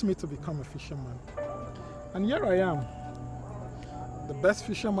taught me to become a fisherman. And here I am, the best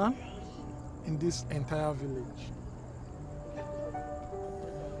fisherman in this entire village.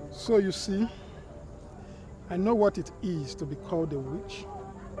 So you see, I know what it is to be called a witch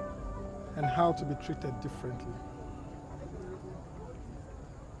and how to be treated differently.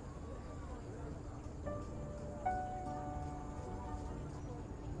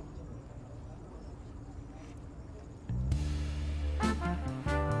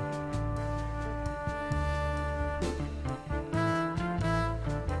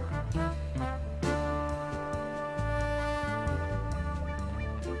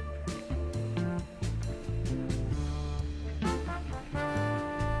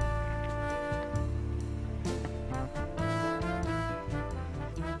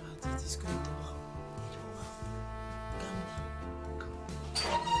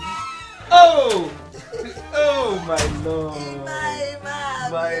 Oh! Oh, my love.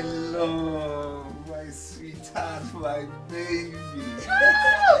 My love. My sweetheart. My baby.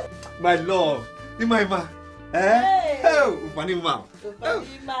 My love. Imaima. Eh? Oh, Upanima. Oh,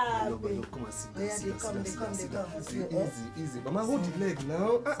 my love, come and sit. Easy. Mama, hold the leg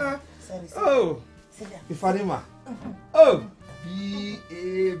now. Sorry. Oh, Ifanima. Oh,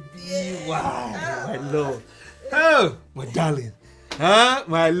 B-A-B-Y. My love. Oh, my darling. Huh?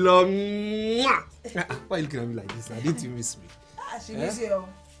 My love. Why are you looking at me like this? Didn't you miss me? She miss you.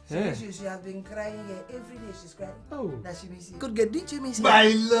 She miss you. She has been crying here every day. She's crying. Oh. That she miss you. Good girl, didn't you miss her? My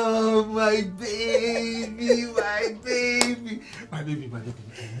love, my baby, my baby. My baby. I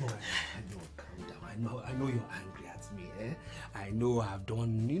know. Calm down. I know you're angry at me. I know I've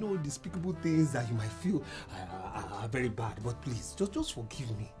done, despicable things that you might feel are very bad. But please, just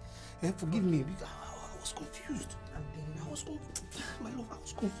forgive me. Forgive me because I was confused. My love, I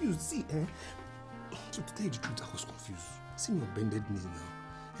was confused. See, to tell you the truth, I was confused. See your bended knee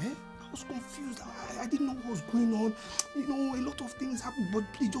now. I was confused. I didn't know what was going on. A lot of things happened. But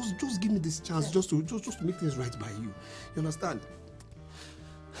please, just give me this chance, just to make things right by you. You understand?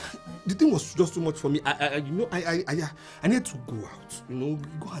 The thing was just too much for me. I need to go out.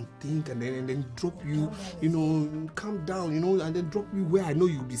 Go and think, and then drop you. Calm down. And then drop you where I know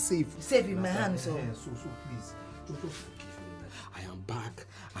you'll be safe. Safe in my hands, so please, just forgive me. I am back,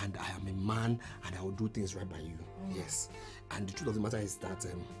 and I am a man, and I will do things right by you. Yes. And the truth of the matter is that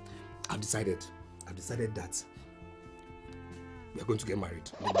I've decided that we are going to get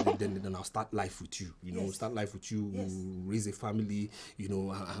married. Then I'll start life with you. Start life with you, yes. Raise a family,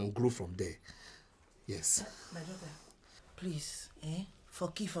 and grow from there. Yes. My daughter, please,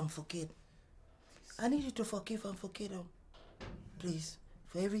 forgive and forget. I need you to forgive and forget, please,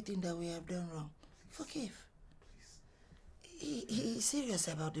 for everything that we have done wrong. Forgive. He's serious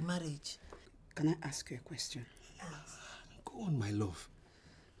about the marriage. Can I ask you a question? Go on, my love.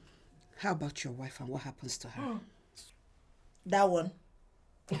 How about your wife and what happens to her? That one.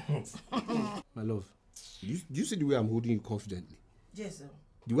 My love, do you see the way I'm holding you confidently? Yes, sir.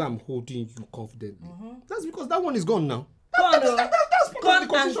 The way I'm holding you confidently. That's because that one is gone now. Gone, That's gone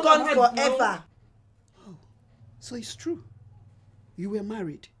and gone forever. Oh, so it's true. You were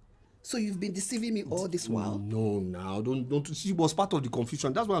married. So you've been deceiving me all this while? No, now don't. She was part of the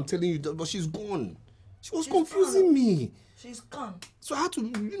confusion. That's why I'm telling you. But she's gone. She was confusing me. She's gone. So I had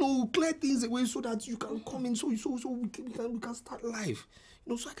to, clear things away so that you can come in. So we can start life.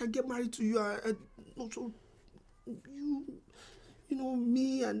 So I can get married to you. So you,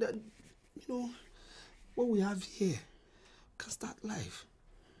 me and what we have here can start life.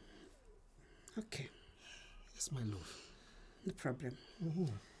 Okay. Yes, my love. No problem.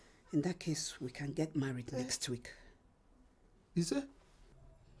 In that case, we can get married next week. Is it?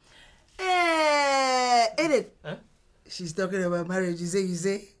 Edith. Huh? She's talking about marriage. You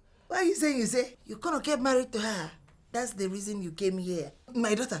say. Why are you saying you say? You're gonna get married to her. That's the reason you came here.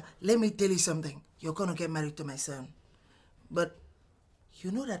 My daughter, let me tell you something. You're gonna get married to my son. But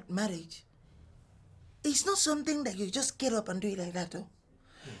you know that marriage, it's not something that you just get up and do it like that, oh.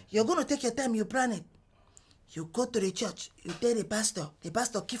 You're gonna take your time, you plan it. You go to the church, you tell the pastor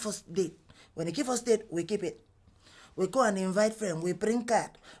keep us date. When he keep us date, we keep it. We go and invite friends, we bring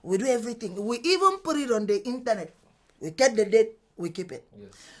card, we do everything. We even put it on the internet. We get the date, we keep it.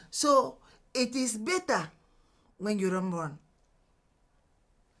 Yes. So it is better when you don't run.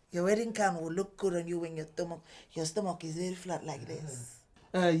 Your wedding gown will look good on you when your stomach is very flat like this.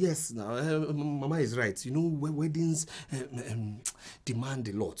 Yes, now, Mama is right. Weddings demand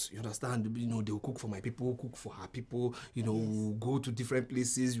a lot. You understand? They'll cook for my people, cook for her people, go to different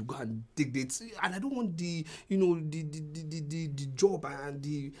places, you go and take dates. And I don't want the job and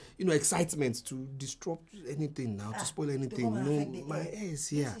the, excitement to disrupt anything now, to spoil anything. My hair is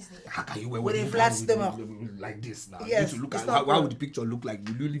here. How can you wear with a flat stomach like this now? Yes, you need to look at, why would the picture look like?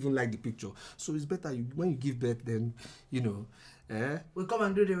 Will you even like the picture? So it's better when you give birth, then, we come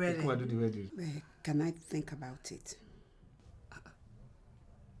and do the wedding. Can I think about it?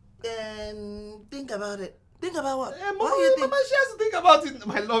 Think about it. Think about what? Mama, she has to think about it.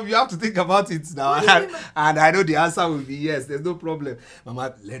 My love, you have to think about it now. And I know the answer will be yes. There's no problem.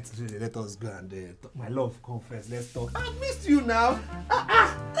 Mama, let us go and my love, come first. Let's talk. I missed you now.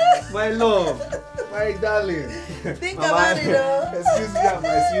 My love, my darling. Think Mama, about it, though. Excuse me,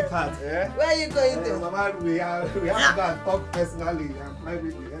 my sweetheart. Where are you going to? Mama, we have to go and talk personally and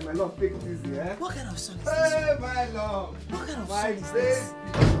privately. My love, take it easy. What kind of son is this? Hey, my love. What kind of son is this?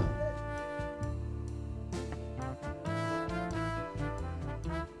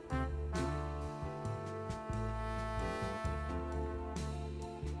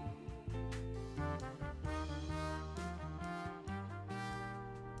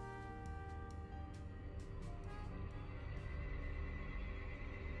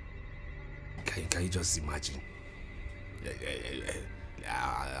 Can you just imagine?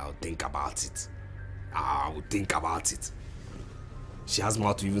 I'll think about it. I will think about it. She has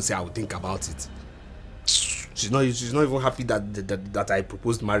mouth to even say I will think about it. She's not even happy that I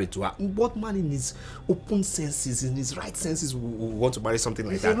proposed marriage to her. What man in his open senses, in his right senses, will want to marry something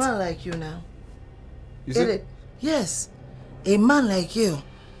like that? It's a man like you now. You see? Yes. A man like you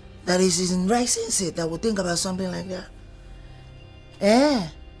that is in right senses that will think about something like that.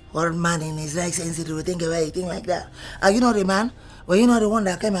 What man in his right senses will think about anything like that? Are you not the man? Well, you know the one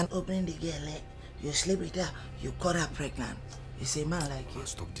that came and opened the girl leg. You sleep with her, you got her pregnant. It's a man like you.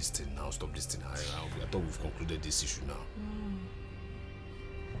 Stop this thing now, stop this thing. I thought we've concluded this issue now.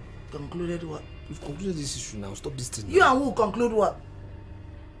 Concluded what? We've concluded this issue now, stop this thing now. You and who conclude what?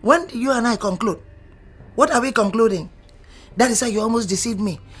 When did you and I conclude? What are we concluding? That is how you almost deceived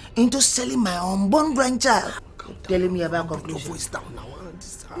me into selling my unborn grandchild. Telling me about conclusion. Your voice down now.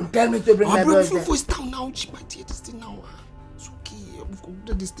 You tell me to bring my voice down. Your voice down now. She might hear this thing now. It's okay. We've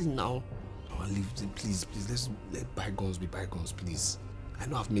concluded this thing now. Please, let's let bygones be bygones, please. I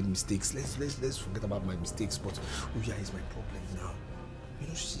know I've made mistakes. Let's forget about my mistakes. But Uya is my problem now.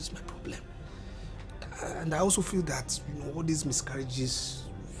 She's my problem. And I also feel that all these miscarriages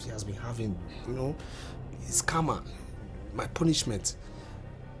she has been having, it's karma, my punishment.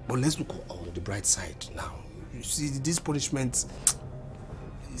 But let's look on the bright side now. You see, this punishment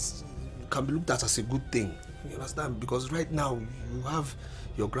can be looked at as a good thing. You understand? Because right now you have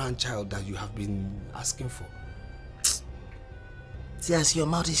your grandchild that you have been asking for. See, as your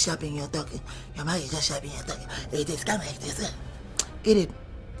mouth is sharp and you're talking, your mouth is just sharp and you're talking. It is kind of like this. Edith,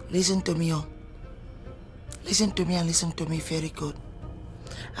 listen to me, oh. Listen to me and listen to me very good.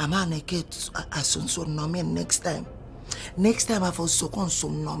 I'm gonna get a son nomen next time. Next time I for sokon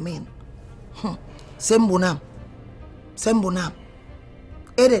some nomen. Sembunam.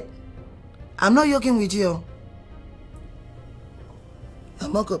 Edit. I'm not joking with you.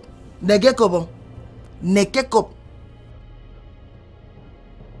 I'm not up. Negekobon. Nekekop.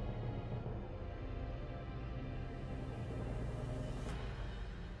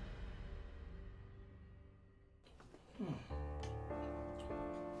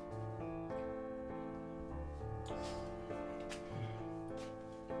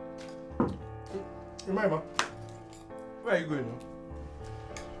 Remember, where are you going now?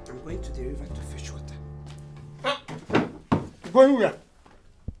 I'm going to the river to fetch water. Going where?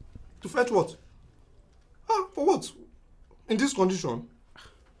 To fetch what? For what? In this condition?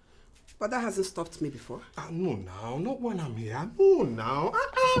 But that hasn't stopped me before. No now, not when I'm here. No now.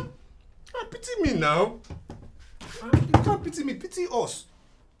 Pity me now. You can't pity me, pity us.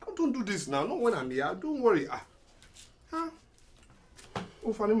 Don't do this now, not when I'm here. Don't worry. Oh,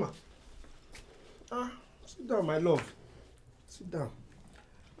 Fanima. Sit down, my love. Sit down.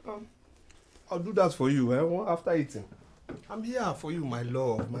 I'll do that for you, after eating. I'm here for you, my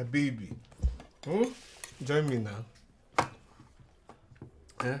love, my baby. Join me now.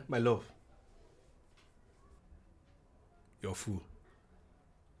 My love. You're full.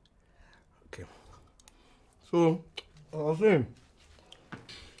 Okay. So, I was saying,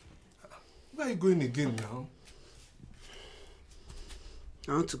 where are you going again now?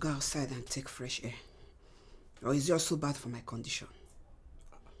 I want to go outside and take fresh air. Or is yours so bad for my condition?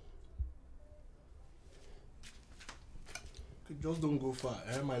 Okay, just don't go far,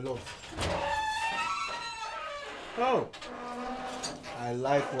 my love. Oh, I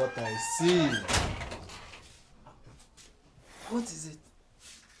like what I see. What is it?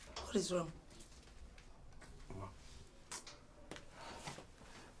 What is wrong? Mama,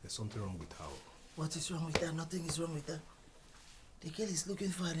 there's something wrong with her. What is wrong with her? Nothing is wrong with her. The girl is looking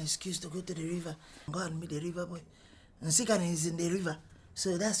for an excuse to go to the river and go and meet the river boy. Nsika is in the river,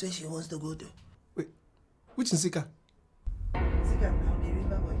 so that's where she wants to go to. Wait, which Nsika? Nsika, now the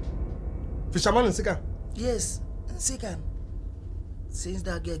river boy. Fisherman Nsika? Yes, Nsika. Since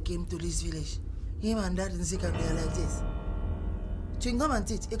that girl came to this village, him and that Nsika, they are like this. Chewing gum and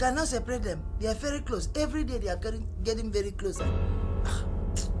teeth, you cannot separate them. They are very close. Every day they are getting very closer.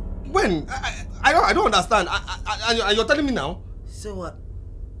 When? I don't understand. And you're telling me now? So what?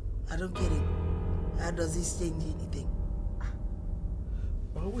 I don't get it. How does this change anything?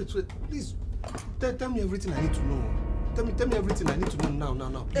 Oh, wait, please. Tell me everything I need to know. Tell me everything I need to know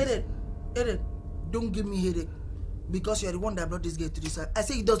now, please. Eden, don't give me headache. Because you're the one that brought this girl to this house. I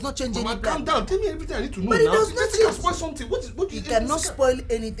say it does not change anything. Calm down. Tell me everything I need to know. But now. It does not change. Spoil something. What you cannot spoil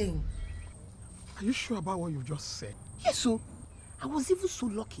anything. Are you sure about what you just said? Yes, so. I was even so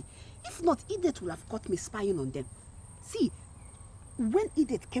lucky. If not, Edith would have caught me spying on them. See, when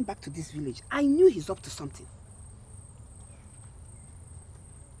Edith came back to this village, I knew he's up to something.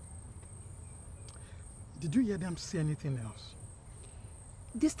 Did you hear them say anything else?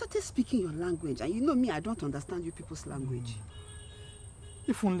 They started speaking your language, and you know me, I don't understand you people's language.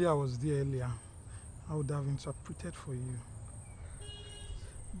 If only I was there earlier, I would have interpreted for you.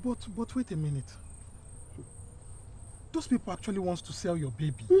 But wait a minute. Those people actually want to sell your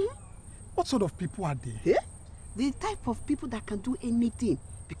baby. What sort of people are they? Yeah? The type of people that can do anything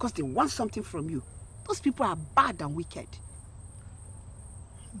because they want something from you. Those people are bad and wicked.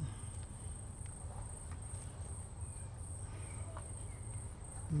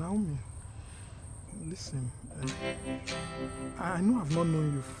 Naomi, listen, I know I've not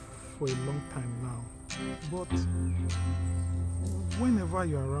known you for a long time now, but whenever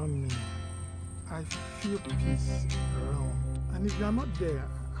you're around me, I feel peace around. And if you're not there,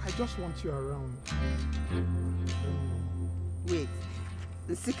 I just want you around. Wait,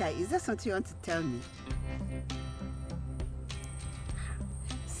 Nsika, is there something you want to tell me?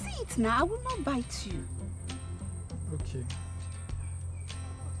 Say it now, I will not bite you. Okay.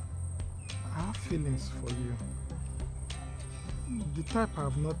 I have feelings for you. The type I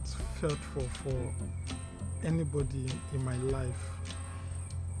have not felt for anybody in my life.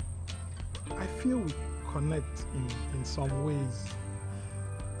 I feel we connect in some ways.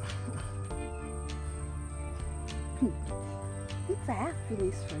 I have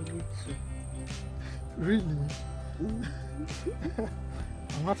feelings for you too. Really?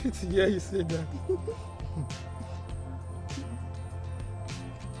 I'm happy to hear you say that.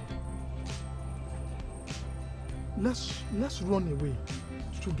 Let's run away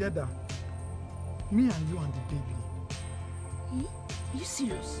together. Me and you and the baby. Are you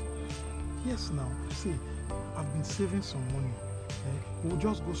serious? Yes, now. See, I've been saving some money. We'll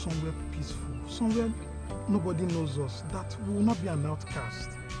just go somewhere peaceful, somewhere nobody knows us, that we will not be an outcast.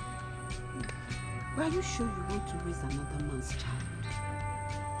 But are you sure you want to raise another man's child?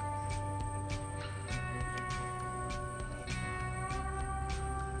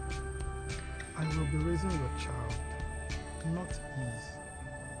 I will be raising your child, not his.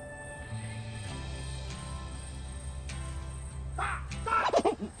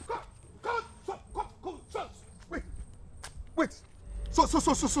 Wait. So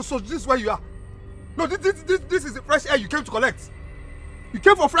this is where you are? No, this is the fresh air you came to collect. You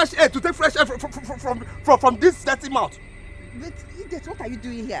came for fresh air, to take fresh air from this dirty mouth. But Edith, what are you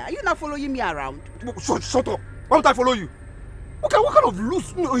doing here? Are you not following me around? Shut up. Why would I follow you? Okay, what kind of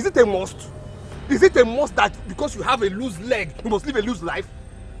loose? Is it a must? Is it a must that because you have a loose leg, you must live a loose life?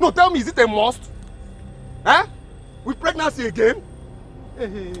 No, tell me, is it a must? Huh? With pregnancy again? Hey,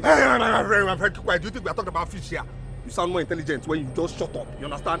 do you think we are talking about fish here? You sound more intelligent when you just shut up. You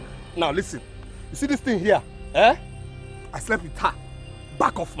understand? Now listen. You see this thing here? Eh? I slept with her.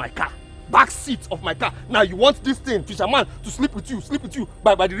 Back of my car. Back seat of my car. Now you want this thing, fisherman, to sleep with you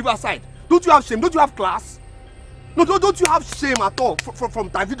by the riverside. Don't you have shame? Don't you have class? No, don't you have shame at all from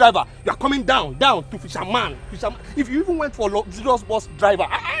taxi driver? You are coming down to fisherman. If you even went for luxurious bus driver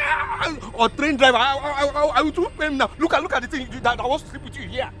or train driver, I will pay him now. Look at the thing that I want to sleep with you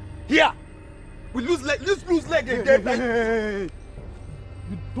here. We lose leg again. Hey.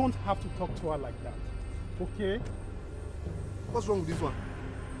 You don't have to talk to her like that, okay? What's wrong with this one?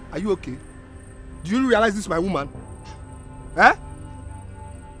 Are you okay? Do you realize this is my woman? Eh?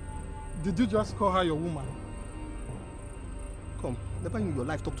 Did you just call her your woman? Come, never in your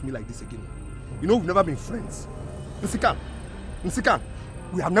life talk to me like this again. You know we've never been friends. Nsikan,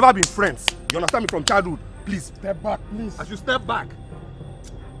 we have never been friends. You understand me from childhood? Please. Step back, please. I should step back.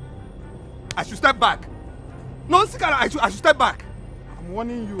 No, Nsikan, I should step back. I'm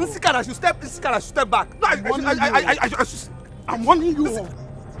warning you. Nsikan, I should step back. No, I'm warning you.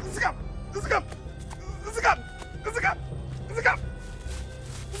 Nsikan.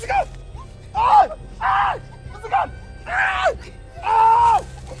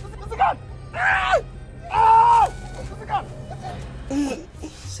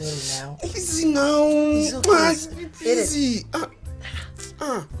 Sorry now. Easy now. It's okay. Easy.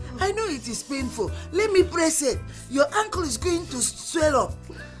 I know it is painful. Let me press it. Your ankle is going to swell up.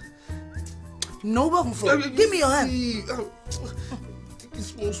 No problem for it. Give me your hand.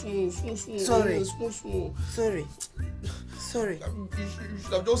 Small. Sorry. Small. Sorry. You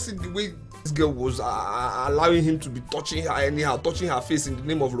should have just seen the way this girl was allowing him to be touching her anyhow, touching her face in the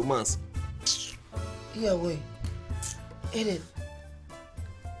name of romance. Yeah, wait. Edith.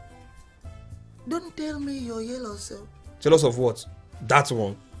 Don't tell me you're yellow, sir. Jealous of what? That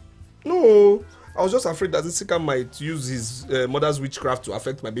one? No. I was just afraid that Nsikan might use his mother's witchcraft to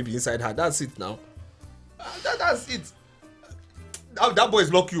affect my baby inside her. That's it now. That's it. That boy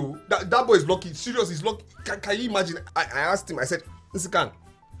is lucky. That boy is lucky. Serious, he's lucky. Can you imagine? I asked him, I said, Nsikan,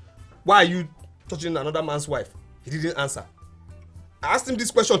 why are you touching another man's wife? He didn't answer. I asked him this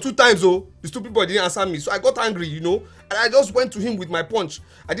question 2 times, oh. The stupid boy didn't answer me. So I got angry, you know. And I just went to him with my punch.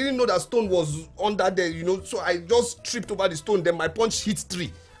 I didn't know that stone was under there, you know. So I just tripped over the stone. Then my punch hit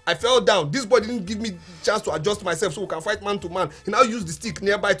 3. I fell down. This boy didn't give me chance to adjust myself so we can fight man to man. He now used the stick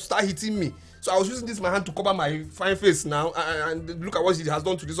nearby to start hitting me. So I was using this my hand to cover my fine face now. And look at what he has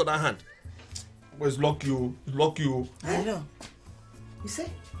done to this other hand. Boy, it's lucky, oh. It's lucky, oh. I know. You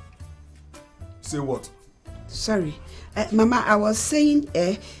say? Say what? Sorry. Mama, I was saying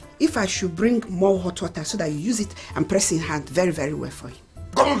if I should bring more hot water so that you use it and press in hand very, very well for you.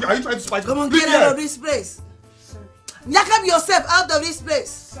 Come on, are you trying to spite? Come on, get out of this place. Yakam yourself out of this place.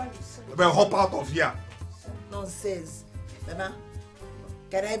 Sorry. Well, hop out of here. Nonsense. Mama,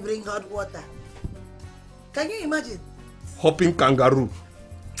 can I bring hot water? Can you imagine? Hopping kangaroo.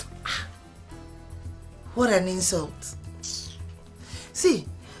 What an insult. See,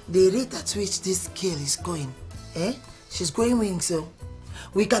 the rate at which this scale is going, she's going wings, so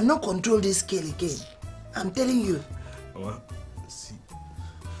we cannot control this scale again. I'm telling you. Mama, see,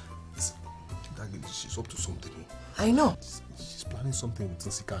 that girl, she's up to something. I know. She's planning something with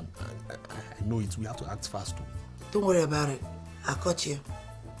Nsikan. I know it. We have to act fast too. Don't worry about it. I caught you.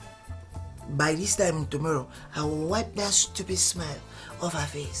 By this time tomorrow, I will wipe that stupid smile off her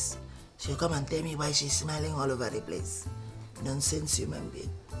face. She'll come and tell me why she's smiling all over the place. Nonsense human being.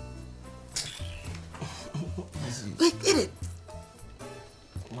 Wait, eat it.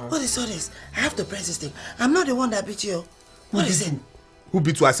 What is all this? I have to press this thing. I'm not the one that beat you. What is it? Who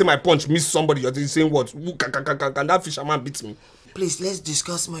beat you? I say my punch missed somebody. You're saying what? Can that fisherman beat me? Please, let's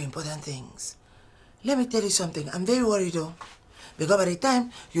discuss more important things. Let me tell you something. I'm very worried though. Because by the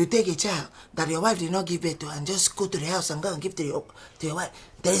time you take a child that your wife did not give birth to and just go to the house and go and give to your wife,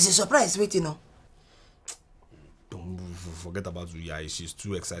 there is a surprise waiting, no? Don't forget about Uyai. She's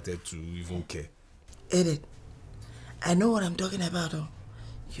too excited to even care. Edith, I know what I'm talking about, oh.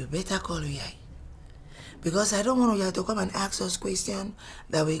 You better call Uyai. Because I don't want Uyai to come and ask us questions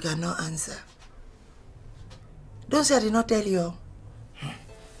that we cannot answer. Don't say I did not tell you.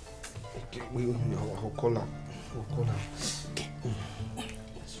 Okay, I'll call her. I'll call her.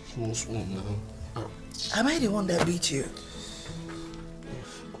 Small now. Am I the one that beat you?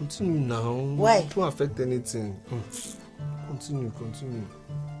 Continue now. Why? It won't affect anything. Continue.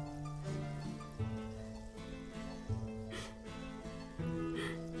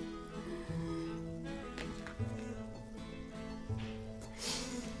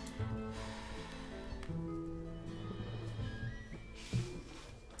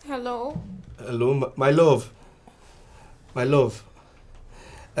 Hello? Hello, my love. My love.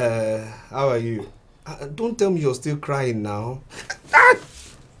 How are you? Don't tell me you're still crying now.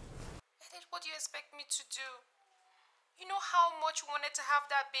 Edith, what do you expect me to do? You know how much we wanted to have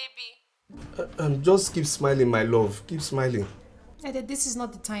that baby. Just keep smiling, my love. Keep smiling. Edith, this is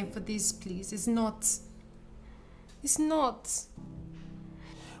not the time for this, please. It's not. It's not.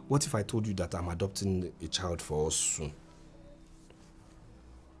 What if I told you that I'm adopting a child for us soon?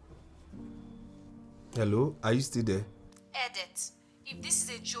 Hello? Are you still there? Edith, if this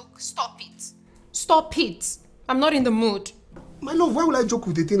is a joke, stop it. Stop it. I'm not in the mood. My love, why would I joke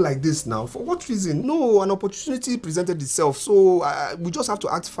with a thing like this now? For what reason? No, an opportunity presented itself, so we just have to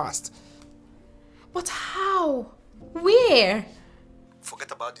act fast. But how? Where?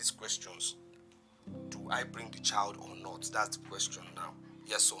 Forget about these questions. Do I bring the child or not? That's the question now.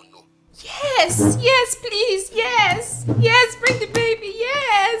 Yes or no? Yes, yes, please, yes. Yes, bring the baby,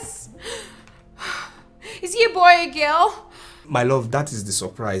 yes. Is he a boy or a girl? My love, that is the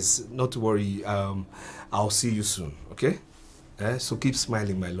surprise. Not to worry, I'll see you soon, okay? So keep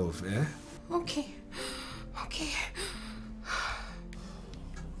smiling, my love. Okay.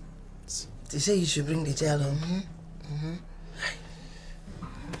 They say you should bring the child home.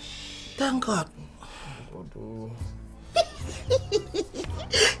 Thank God.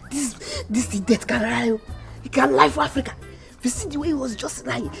 This idiot can lie. He can lie for Africa. You see the way he was just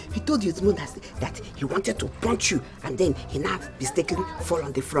lying. He told his mother that he wanted to punch you, and then he now mistakenly fall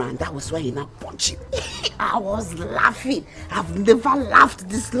on the floor, and that was why he now punched you. I was laughing. I've never laughed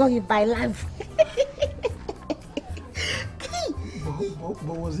this long in my life. But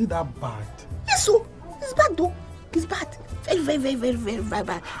was it that bad? Yes, so it's bad though. It's bad. Very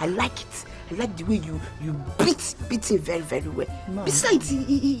bad. I like it. I like the way you beat him very well. No. Besides,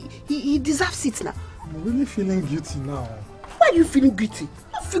 he deserves it now. I'm really feeling guilty now. Why are you feeling guilty?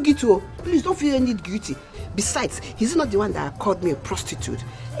 Don't feel guilty, oh. Please don't feel any guilty. Besides, he's not the one that called me a prostitute.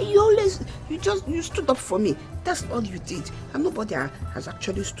 You stood up for me. That's all you did. And nobody has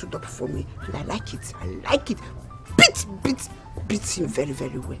actually stood up for me. And I like it. Beat him very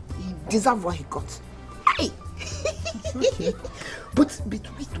well. He deserves what he got. Hey! Okay. But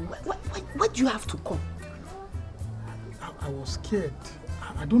wait, why do you have to come? I was scared.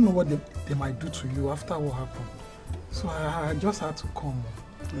 I don't know what they might do to you after what happened. So I just had to come.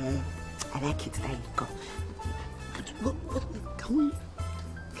 Yeah, I like it that you come. But can we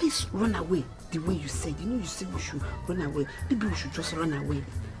please run away the way you said? You know you said we should run away. Maybe we should just run away.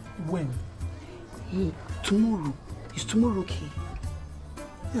 When? Tomorrow. Is tomorrow okay?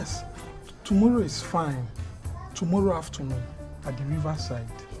 Yes. Tomorrow is fine. Tomorrow afternoon at the riverside.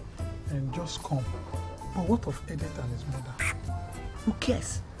 And just come. But what of Edith and his mother? Who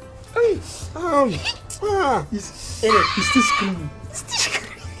cares? Hey, he's still screaming.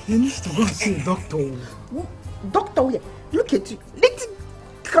 He needs to go and see a doctor. Doctor, look at you. Let it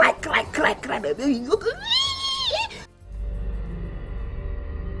cry. Baby.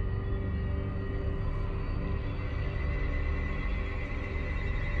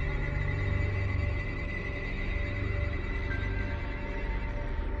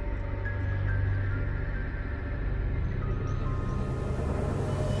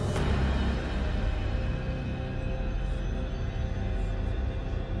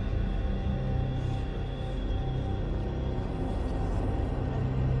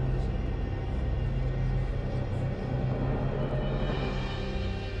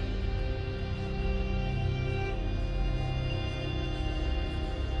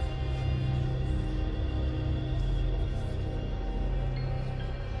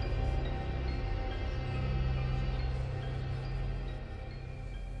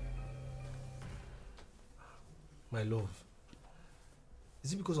 My love,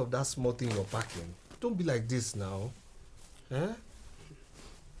 is it because of that small thing you're packing? Don't be like this now.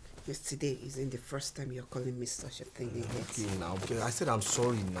 Yesterday isn't the first time you're calling me such a thing again. Okay, now, okay. I said I'm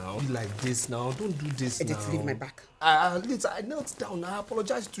sorry now. Be like this now. Don't do this now. Edith, leave my back. Lisa, I knelt down. I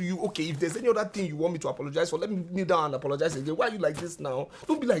apologize to you. Okay, if there's any other thing you want me to apologize for, let me kneel down and apologize again. Why are you like this now?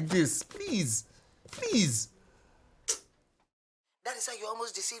 Don't be like this. Please. Please. That is how you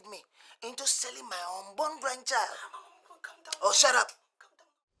almost deceived me into selling my unborn grandchild. Oh, shut up.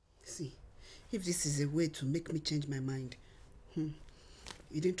 See, if this is a way to make me change my mind, you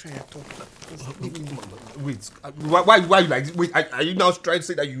didn't try at all. Wait, why you like this? Wait, are you now trying to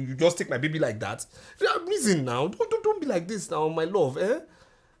say that you just take my baby like that? There's a reason now. Don't be like this now, my love, eh?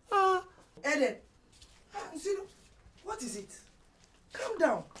 Eden, what is it? Calm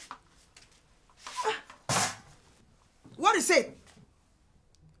down. What is it?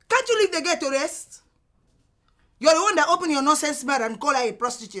 Can't you leave the girl to rest? You're the one that opened your nonsense mouth and call her a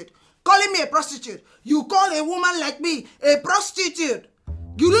prostitute. Calling me a prostitute. You call a woman like me a prostitute.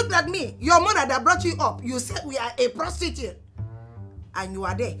 You look like me, your mother that brought you up. You said we are a prostitute. And you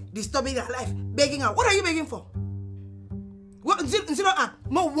are there, disturbing her life, begging her. What are you begging for? What? If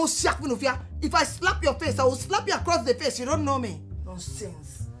I slap your face, I will slap you across the face. You don't know me.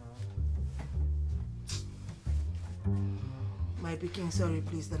 Nonsense. My Peking, sorry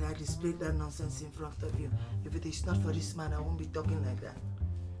please that I displayed that nonsense in front of you. If it is not for this man, I won't be talking like that.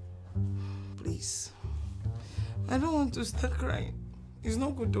 Please. I don't want to start crying. It's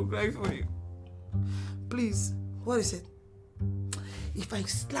not good to cry for you. Please. What is it? If I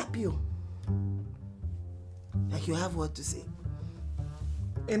slap you, like you have what to say,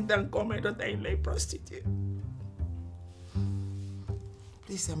 and then call my daughter-in-law a prostitute.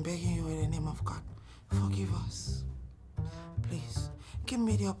 Please, I'm begging you in the name of God, forgive us. Please, give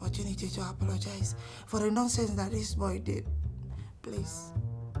me the opportunity to apologize for the nonsense that this boy did. Please.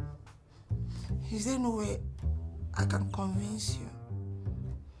 Is there no way I can convince you?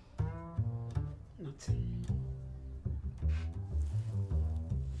 Nothing.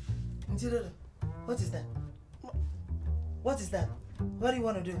 What is that? What is that? What do you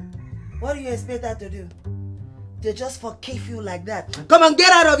want to do? What do you expect her to do? To just forgive you like that? Come on,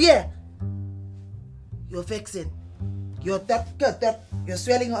 get out of here! You're vexing. You're you're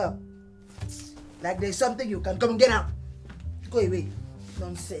swelling up. Like there's something you can come and get out. Go away.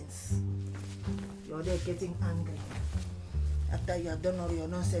 Nonsense. You're there getting angry. After you have done all your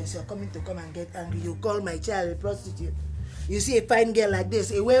nonsense, you're coming to come and get angry. You call my child a prostitute. You see a fine girl like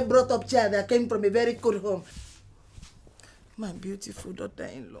this, a well-brought-up child that came from a very good home. My beautiful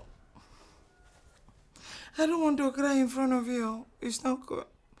daughter-in-law. I don't want to cry in front of you. It's not good.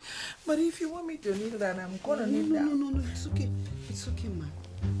 But if you want me to kneel down, I'm gonna kneel down. No, it's okay. It's okay, man.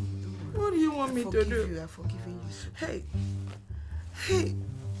 What do you want me to do? I've forgiven you. Hey.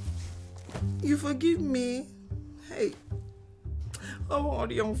 You forgive me? Hey. Oh,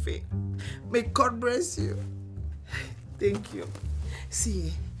 young faith. May God bless you. Thank you.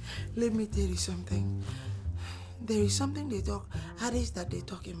 See, let me tell you something. There is something they talk, adage that they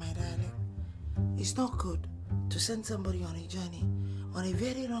talk in my dialect. It's not good to send somebody on a journey, on a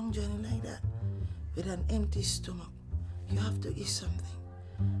very long journey like that, with an empty stomach. You have to eat something.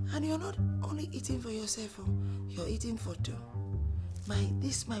 And you're not only eating for yourself, you're eating for two. My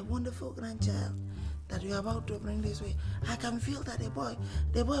wonderful grandchild that you're about to bring this way, I can feel that the boy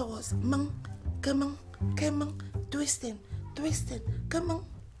was come on, twisting, come on.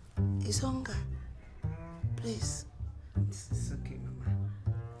 It's hunger. Please. It's okay, Mama.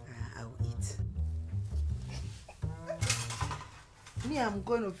 I'll eat. Me, I'm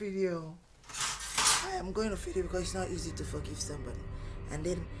going to feed you. I am going to feed you because it's not easy to forgive somebody. And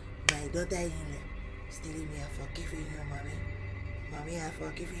then my daughter-in-law is telling me I'm forgiving you, Mommy. Mommy, I'm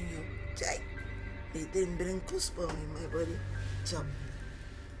forgiving you. Chai. They didn't bring goosebumps in my body. Chop.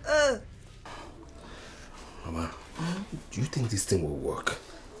 Mama, do you think this thing will work?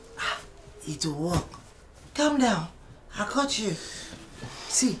 It will work. Calm down. I caught you.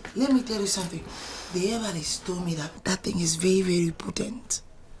 See, let me tell you something. The herbalist told me that thing is very, very potent.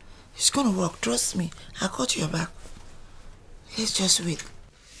 It's gonna work, trust me. I caught your back. Let's just wait.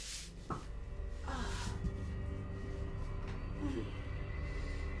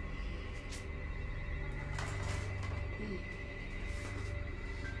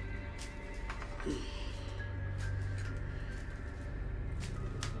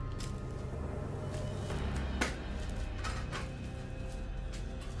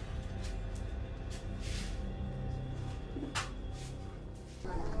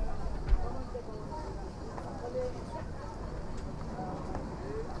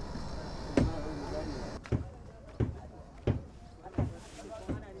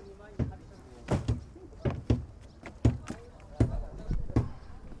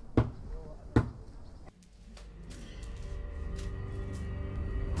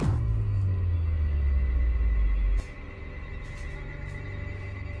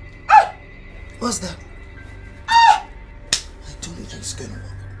 What's that? I told you that it's gonna work.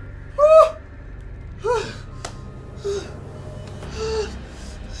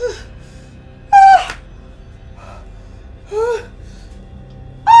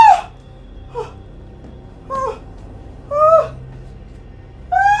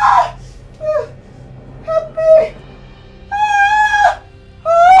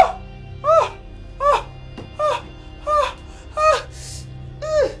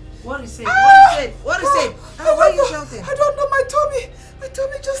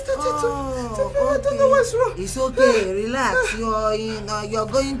 It's okay, relax. You're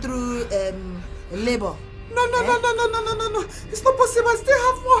going through labor. No. It's not possible. I still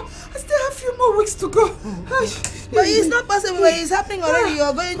have a few more weeks to go. But it's not possible. It's happening already.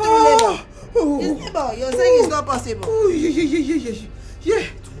 You're going through labor. It's labor. You're saying it's not possible. Oh, yeah.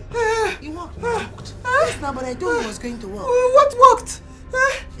 It worked. Yes, no, but I told you it was going to work. What worked?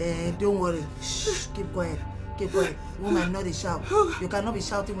 Don't worry. Shh, keep quiet. Keep quiet. Woman, not a shout. You cannot be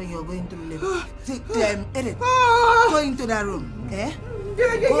shouting when you're going through labor. Edith, go into that room. Yeah.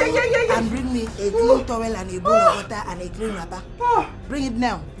 And bring me a clean towel and a bowl of water and a clean wrapper. Bring it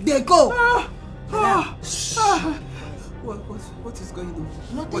now. They go. What is going on?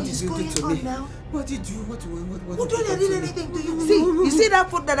 Nothing What is did you going do to on me? now. What did you? What Who told you I did anything to you? See, you see that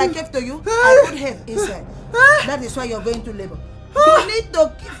food that I gave to you? I put him inside. That is why you're going to labor. You need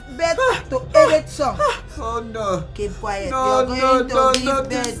to give birth to Edith's son. Oh no. Keep quiet. No, You're going to give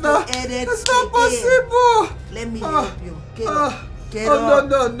birth to Edith's It's not possible. Let me help you. Get up. Get up.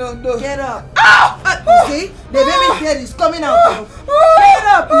 No. Get up. You see? The baby's head is coming out. Get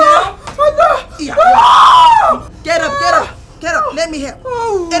up now. Get up. Let me help.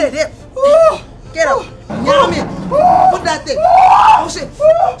 Edith, help. Get up. Come here. Put that thing. Push it.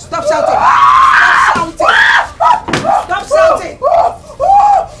 Stop shouting. Stop shouting.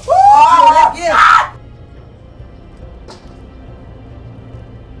 Yeah.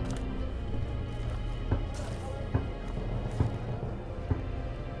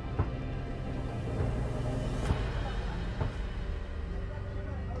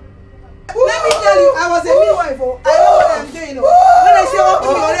 Let me tell you, I was a midwife. I know what I'm doing. When I say open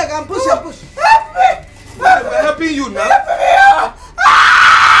your leg and push and push. Help me! I'm helping you now.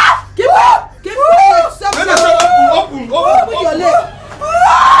 Keep pushing. Stop shouting. Open your leg.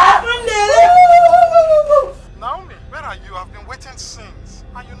 Open the leg. Naomi, where are you? I've been waiting since.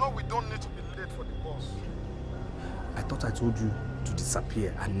 And you know we don't need to be late for the bus. I thought I told you to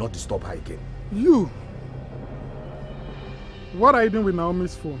disappear and not disturb her again. You? What are you doing with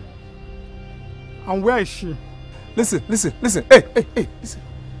Naomi's phone? And where is she? Listen. Hey, listen.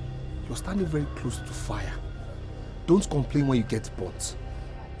 You're standing very close to fire. Don't complain when you get burnt.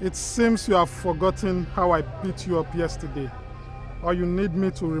 It seems you have forgotten how I beat you up yesterday. Or you need me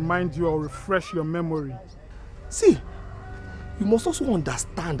to remind you or refresh your memory. See, you must also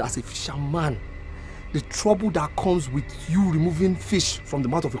understand as a fisherman the trouble that comes with you removing fish from the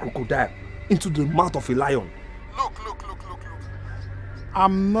mouth of a crocodile into the mouth of a lion. Look.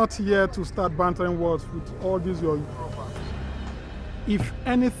 I'm not here to start bantering words with all these your improvers. If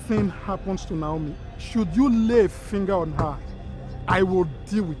anything happens to Naomi, should you lay a finger on her, I will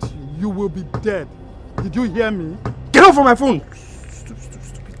deal with you. You will be dead. Did you hear me? Get off from my phone!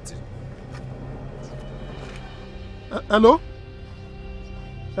 Stupid. Hello?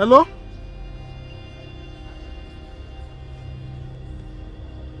 Hello?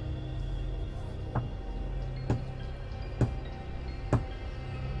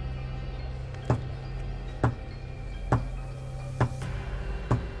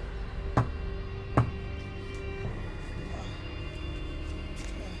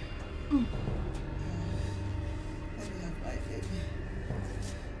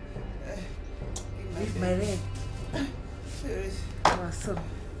 My leg. Our son.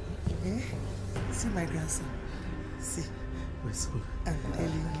 See my grandson. See. My son. I'm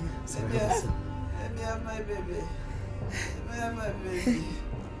telling you. Let me have my baby.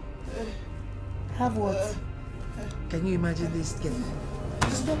 Have what? Can you imagine this girl?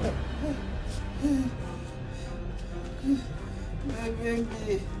 Stop it. My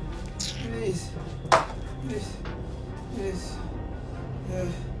baby. Please.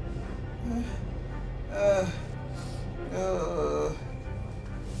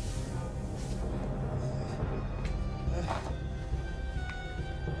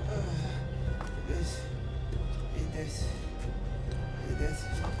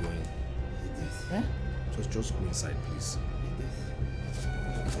 Just go inside, please.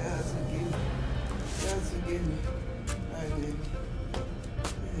 Just give me. My baby.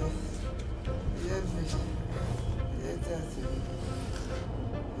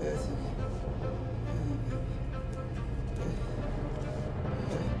 Yes.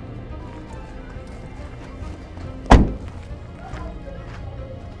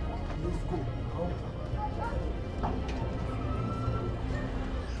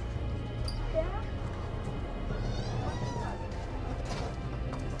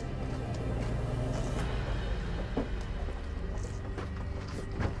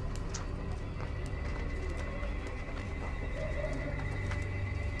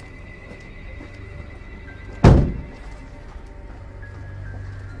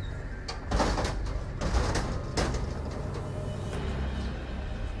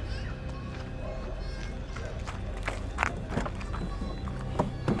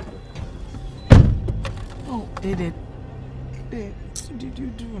 Edith, what did you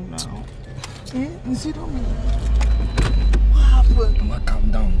do now? You see, don't move. What happened? Mama,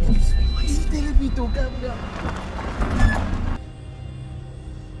 calm down, please. Why are you telling me to calm down?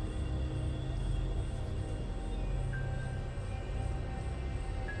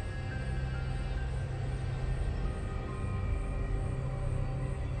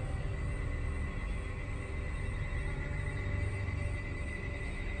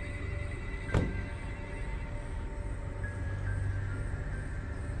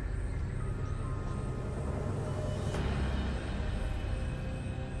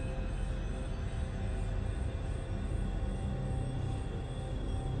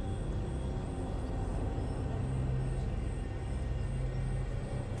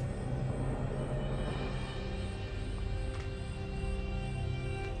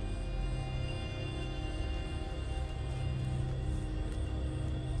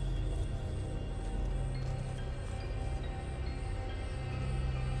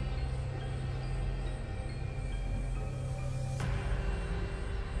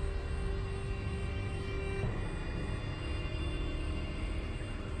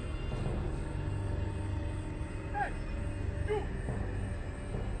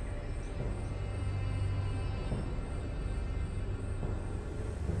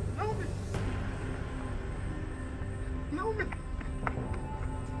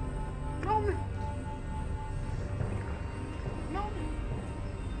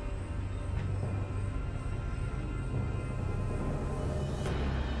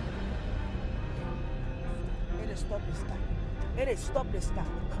 Stop this car. Edith, stop this car.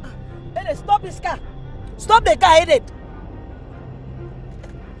 Edith, stop this car. Stop the car, Edith.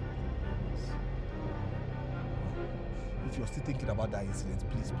 If you're still thinking about that incident,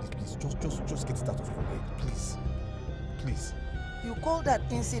 please, just get it out of your head, please. Please. You call that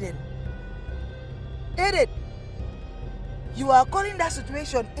incident? Edith, you are calling that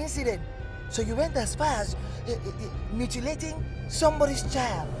situation incident. So you went as far as mutilating somebody's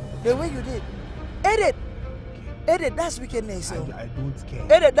child the way you did. Edith! Edith, that's wickedness. I don't care.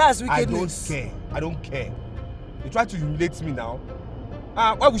 Edith, that's wickedness. I don't care. You try to humiliate me now.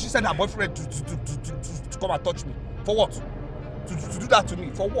 Why would she send her boyfriend to come and touch me? For what? To do that to me?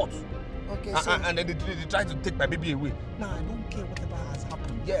 For what? Okay, so... And then they try to take my baby away. Now, I don't care whatever has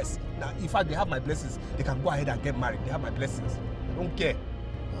happened. Yes. Now, in fact, they have my blessings. They can go ahead and get married. They have my blessings. I don't care.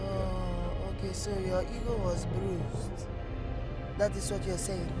 Oh, okay, so your ego was bruised. That is what you're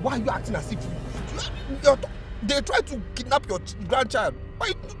saying. Why are you acting as if they try to kidnap your grandchild? Why are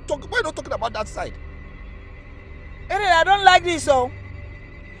you not talking about that side? Edith, I don't like this, oh.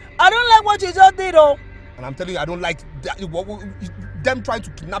 I don't like what you just did, oh. And I'm telling you, I don't like that, them trying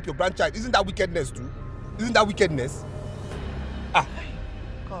to kidnap your grandchild. Isn't that wickedness too? Isn't that wickedness? Ah.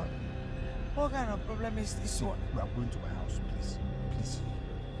 God, what kind of problem is this one? You are going to my house, please. Please,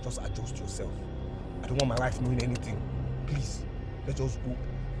 just adjust yourself. I don't want my wife knowing anything. Please, let's just go.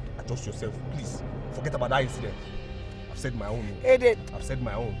 Adjust yourself, please. Forget about that incident. I've said my own. Edith. I've said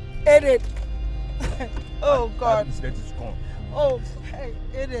my own. Edith. Oh God. That incident is gone. Oh, hey,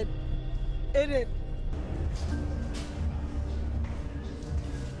 Edith. Edith.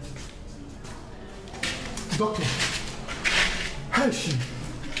 Doctor, how is she?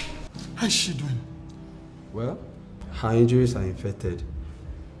 How is she doing? Well, her injuries are infected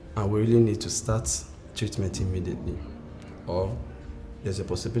and we really need to start treatment immediately. Or there's a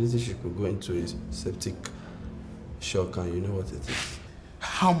possibility she could go into a septic shock, and you know what it is.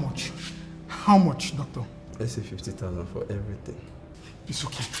 How much? How much, doctor? Let's say 50,000 for everything. It's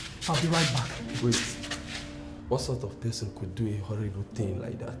okay. I'll be right back. Wait. What sort of person could do a horrible thing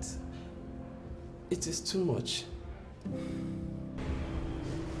like that? It is too much.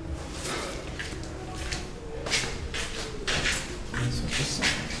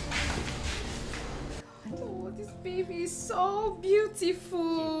 Oh, this baby is so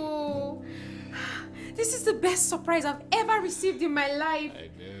beautiful. This is the best surprise I've ever received in my life. I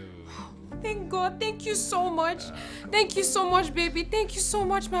know. Thank God. Thank you so much. Thank you so much, baby. Thank you so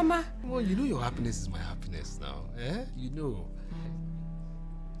much, Mama. Well, you know your happiness is my happiness now. Eh? You know.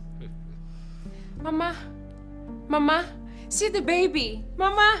 Mama. Mama. See the baby.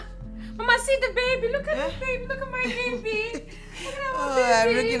 Mama. Mama, see the baby. Look at the baby. Look at my baby. Look at my baby.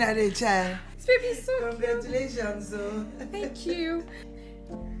 I'm looking at a child. This baby is so Congratulations, so. Thank you.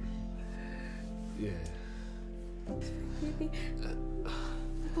 Yeah. Baby.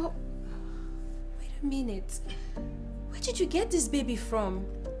 But wait a minute. Where did you get this baby from?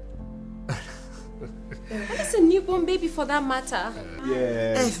 That's a newborn baby for that matter.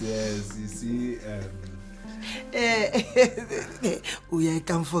 Yes, you see. Oh yeah, I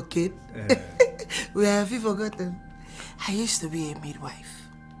can't forget. Where have you forgotten? I used to be a midwife.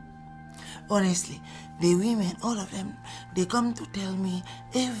 Honestly, the women, all of them, they come to tell me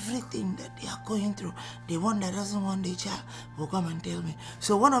everything that they are going through. The one that doesn't want the child will come and tell me.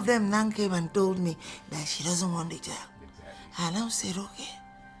 So one of them now came and told me that she doesn't want the child. And I said, okay,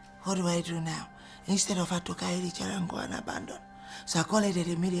 what do I do now? Instead of her to carry the child and go and abandon. So I called it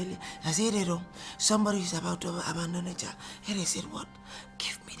immediately. I said, somebody is about to abandon the child. And they said, what?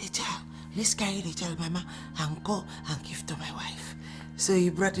 Give me the child. Let's carry the child, Mama, and go and give to my wife. So he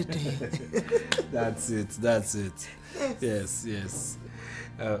brought it to you. That's it. Yes.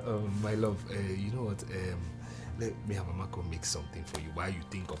 My love, you know what? Let me and Mama come make something for you while you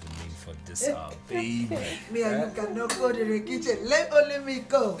think of a name for this baby. Me and you cannot go to the kitchen. Let only me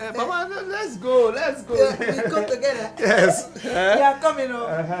go. Mama, let's go. We go together. Yes. You are coming home.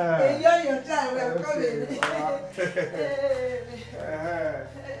 Enjoy your time. We are coming.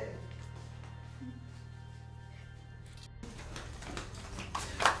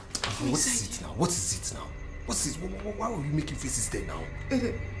 What is it now? What's this? Why are you making faces there now?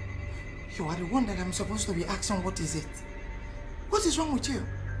 You are the one that I'm supposed to be asking what is it? What is wrong with you?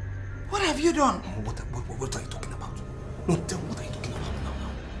 What have you done? What are you talking about? No, tell me, what are you talking about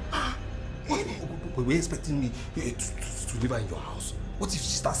now? Were you expecting me to leave her in your house? What if she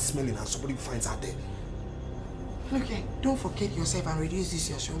starts smelling and somebody finds her there? Okay, don't forget yourself and reduce this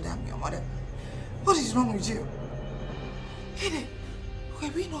your shoulder and your mother. What is wrong with you? Were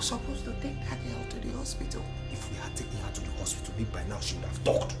we not supposed to take that girl to the hospital? If we had taken her to the hospital, maybe by now she would have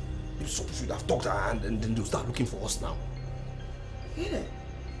talked. Maybe she would have talked and then they'll start looking for us now. Did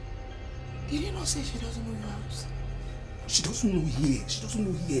you not say she doesn't know your house? She doesn't know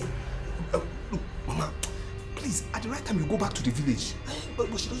here. Look, Mama, please, at the right time you go back to the village.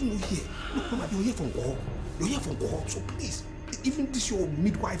 But she doesn't know here. Look, Mama, you're here from God. So please, even this your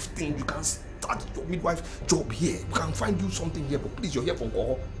midwife thing, you can start your midwife job here. We can find you something here, but please, you're here from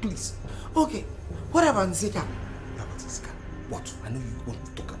God. Please. Okay, what about Nzika? What? I know you want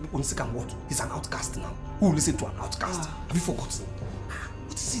to talk about Nzika. What? He's an outcast now. Who will listen to an outcast? Have you forgotten?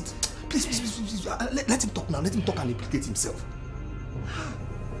 What is it? Please. Let him talk now. Let him talk and implicate himself.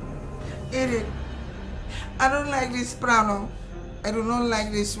 Eren, I don't like this plano. I do not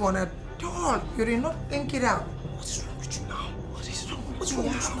like this one at all. You did not think it out. What is wrong with you now? What is wrong with you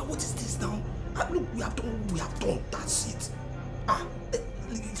now? What is this now? Look, we have done. That's it.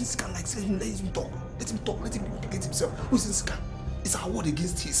 This guy likes let him talk. Let him implicate himself. Who's this guy? It's our word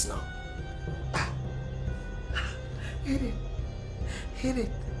against his now.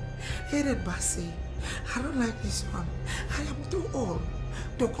 Eren Basi, I don't like this one. I am too old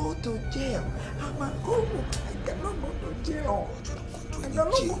to go to jail. I'm an old. I cannot go to jail.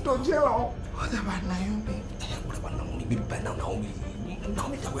 What about Naomi? Maybe by now Naomi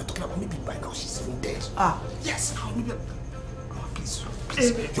that we're talking about, maybe by now she's even dead. Yes, Naomi.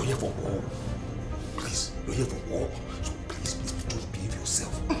 Please, you're here for war. Please, you're here for war. So please, just behave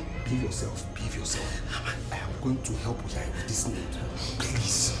yourself. Behave yourself. I am going to help you with this need.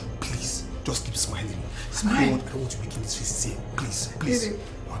 Please, just keep smiling. I don't want you making these faces here. Please.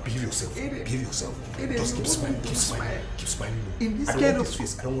 Behave yourself. Just keep smiling. Keep smiling. I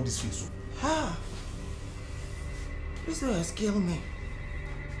don't want this face. This girl has killed me.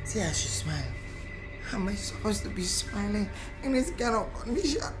 See how she smiles. How am I supposed to be smiling in this kind of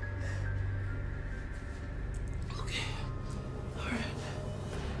condition? Okay. Alright.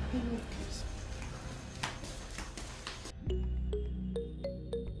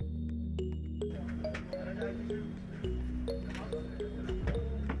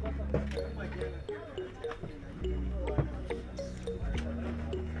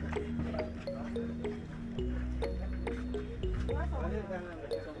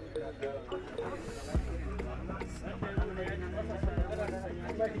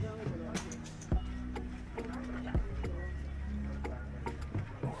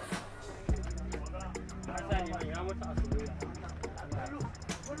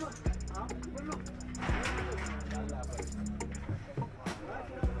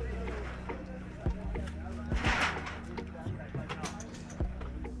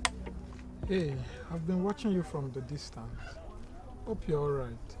 Hey, I've been watching you from the distance. Hope you're all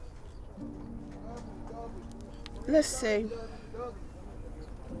right. Let's say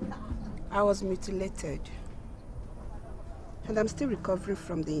I was mutilated and I'm still recovering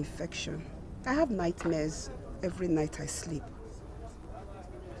from the infection. I have nightmares every night I sleep.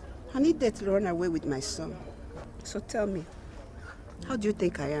 I need there to run away with my son. So tell me, how do you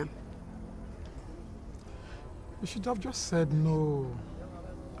think I am? You should have just said no.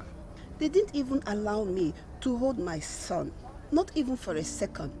 They didn't even allow me to hold my son, not even for a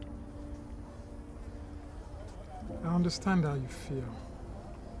second. I understand how you feel.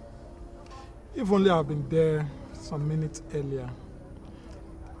 If only I'd been there some minutes earlier,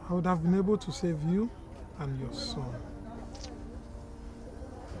 I would have been able to save you and your son.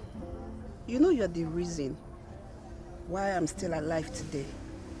 You know you're the reason why I'm still alive today.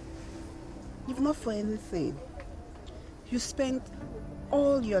 If not for anything, you spent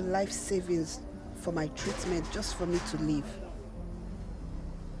all your life savings for my treatment just for me to live.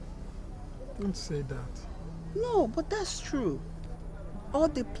 Don't say that. No, but that's true. All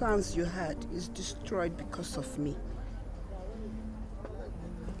the plans you had is destroyed because of me.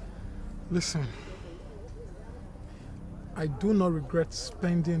 Listen, I do not regret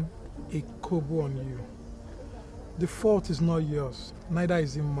spending a kobo on you. The fault is not yours, neither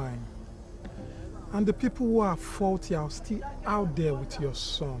is it mine. And the people who are faulty are still out there with your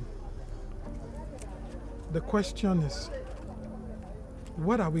son. The question is,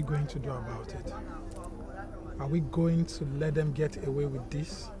 what are we going to do about it? Are we going to let them get away with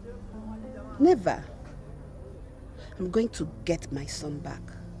this? Never. I'm going to get my son back.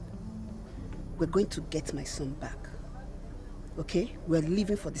 We're going to get my son back. Okay? We're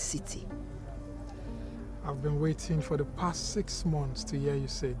leaving for the city. I've been waiting for the past 6 months to hear you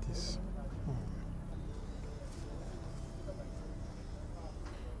say this.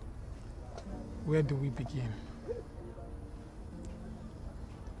 Where do we begin?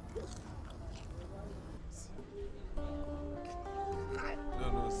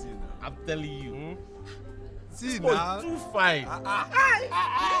 No, see now. I'm telling you. See this boy now. is too fine.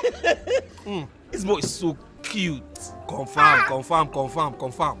 This boy is so cute. Confirm. I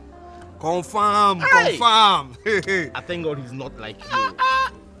thank God he's not like you.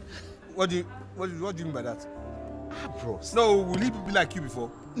 What do you mean by that? Bros. No, will he be like you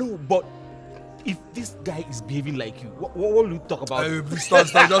before? No, but if this guy is behaving like you, what will you talk about? Stop,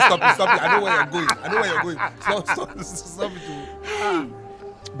 just stop it. I know where you're going. Stop it.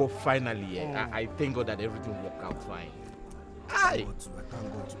 But finally, I thank God that everything worked out fine. I thank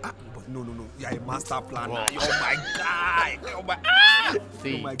God. But no. You're a master planner. You're my guy. You're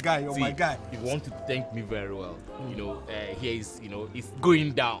my guy. If you want to thank me very well, here is, it's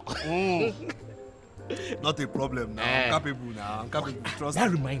going down. Not a problem now. I'm capable. Trust that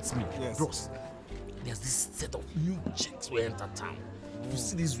me. reminds me, yes. bros. There's this set of new chicks who enter town. You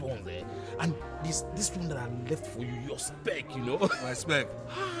see this one there, and this one that I left for you, your spec, My spec.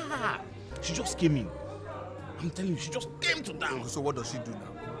 She just came in. I'm telling you, she just came to town. So what does she do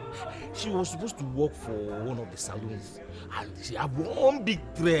now? She was supposed to work for one of the salons, and she had one big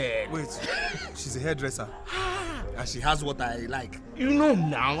thread. Wait, she's a hairdresser. And she has what I like. You know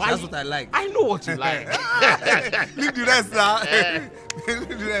now. She has what I like. I know what you like. Leave the rest now.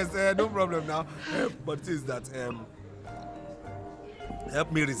 Leave the rest. No problem now. But it is that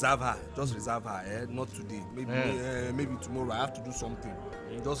help me reserve her. Just reserve her. Not today. Maybe tomorrow. I have to do something.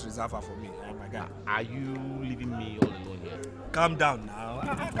 Just reserve her for me. My guy. Are you leaving me all alone here? Calm down now.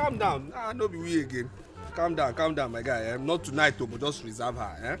 Calm down. No be we again. Calm down, my guy. Not tonight, but just reserve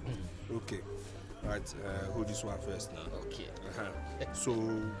her. Okay. Right, hold this one first now. Okay. So,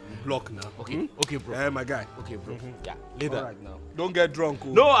 block now. Okay, okay, bro. My guy. Okay, bro. Yeah, later. All right now. Don't get drunk. Oh.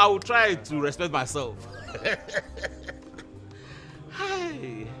 No, I will try to respect myself.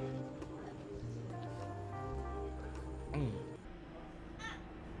 Hi.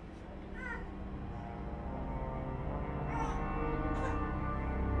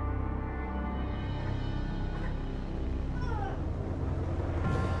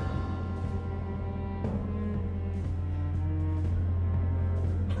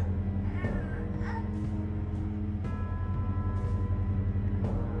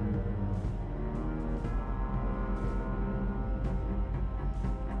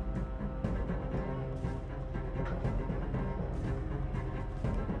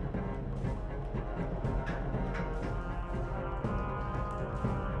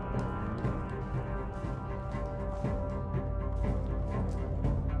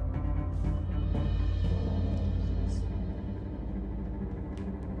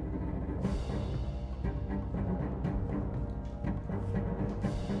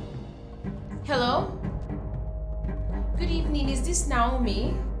 Hello? Good evening, is this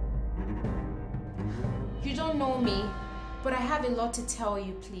Naomi? You don't know me, but I have a lot to tell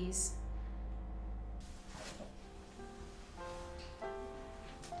you, please.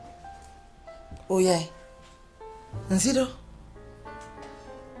 Oh yeah. Nsido,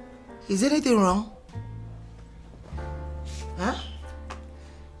 is anything wrong? Huh?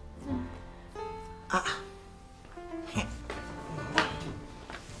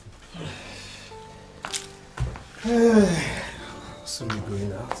 Soon be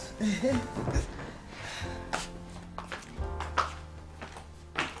going out.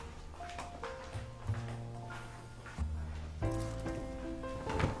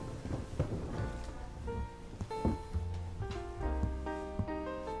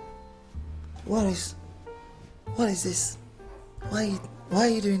 What is this? Why are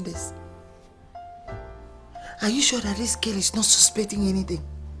you doing this? Are you sure that this girl is not suspecting anything?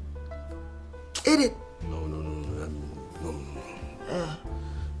 Edith!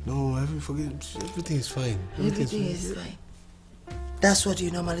 No, everything is fine. Everything is fine. That's what you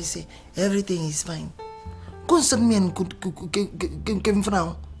normally say. Everything is fine. Constant me and Kevin for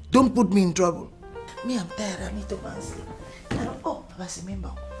now. Don't put me in trouble. Me, I'm tired. I need to go and sleep. Oh, I was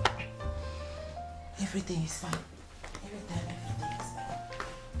remember. Everything is fine. Every time, everything is fine.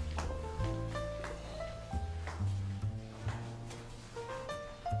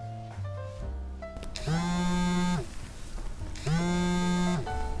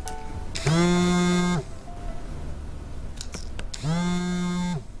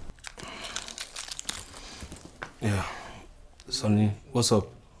 Yeah. Sonny, what's up?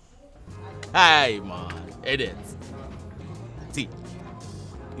 Hi, man. Edit. See,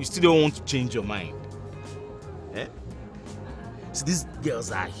 you still don't want to change your mind. Eh? See, these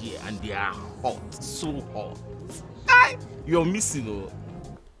girls are here and they are hot. So hot. Hi! You're missing, oh.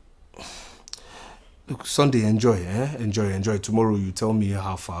 Look, Sunday, enjoy, eh? Enjoy. Tomorrow you tell me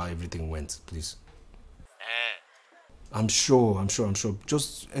how far everything went, please. I'm sure.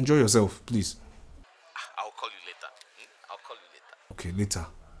 Just enjoy yourself, please. I'll call you later. I'll call you later. Okay, later.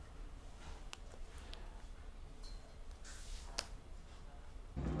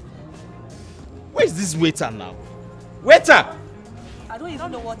 Where's this waiter now? Waiter! I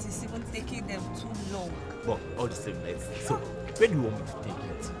don't know what is even taking them too long. But all the same, let's see. So, where do you want me to take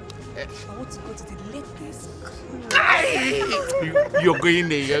it? I want to go to the latest club. You're going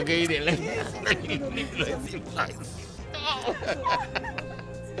there.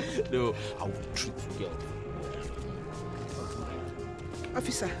 No, I will treat you, girl.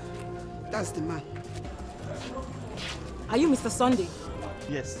 Officer, that's the man. Are you Mr. Sunday?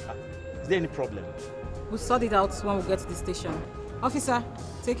 Yes. Is there any problem? We'll sort it out when we get to the station. Officer,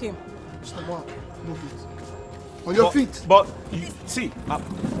 take him. Mr. Mark, move it. On your feet. But, you, see, what?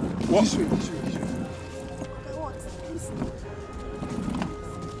 This way.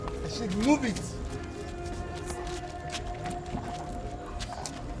 I said move it.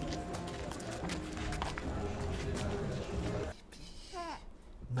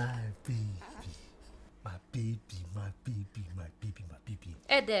 My baby.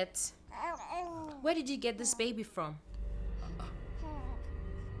 Edith, where did you get this baby from?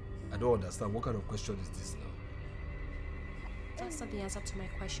 I don't understand. What kind of question is this now? That's not the answer to my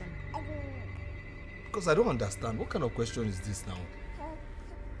question. Because I don't understand. What kind of question is this now?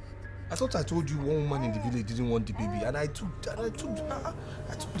 I thought I told you one woman in the village didn't want the baby, and I took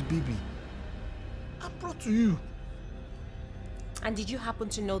the baby. I brought to you. And did you happen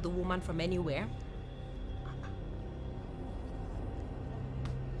to know the woman from anywhere?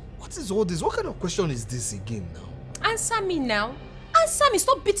 What is all this? What kind of question is this again now? Answer me now. Answer me.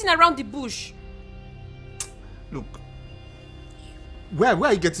 Stop beating around the bush. Look, where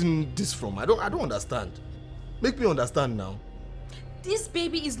are you getting this from? I don't understand. Make me understand now. This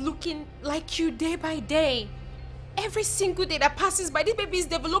baby is looking like you day by day. Every single day that passes by, this baby is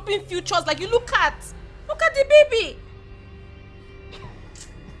developing futures like you look at. Look at the baby.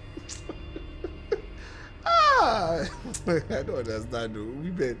 I don't understand though.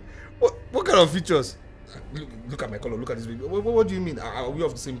 Women, what kind of features? Look at my color. Look at this baby. What do you mean? Are we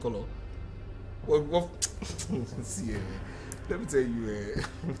of the same color? What? See, let me tell you.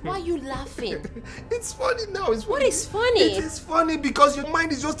 Why are you laughing? It's funny now. It's funny. What is funny? It is funny because your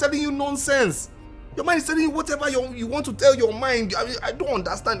mind is just telling you nonsense. Your mind is telling you whatever you want to tell your mind. I mean, I don't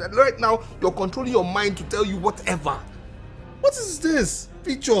understand. Right now, you're controlling your mind to tell you whatever. What is this?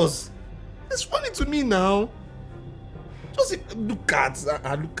 Pictures. It's funny to me now. Just look at.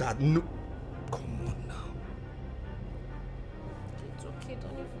 No. Come on now. It's okay,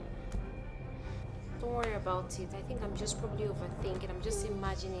 don't worry about it. I think I'm just probably overthinking. I'm just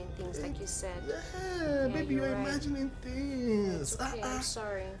imagining things like you said. Yeah, baby, you're right. Imagining things. It's okay, I'm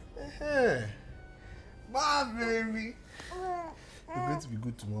sorry. Bye, baby. You're going to be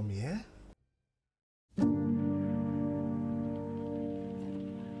good to mommy, eh?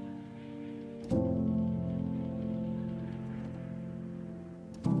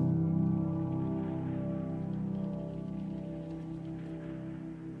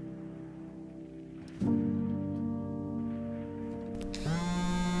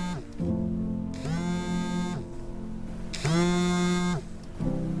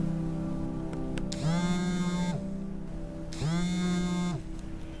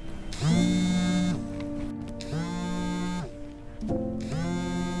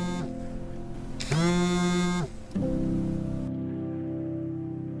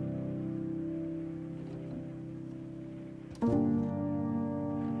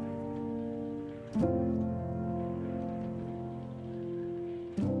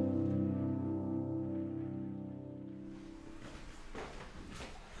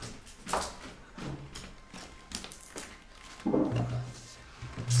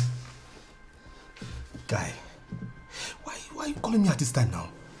 calling me at this time now?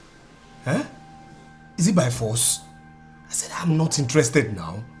 Eh? Is it by force? I said I'm not interested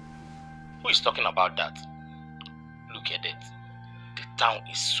now. Who is talking about that? Look at it. The town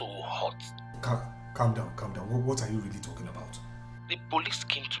is so hot. Calm down. What are you really talking about? The police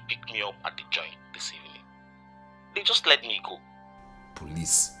came to pick me up at the joint this evening. They just let me go.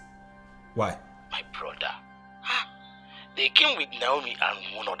 Police? Why? My brother. They came with Naomi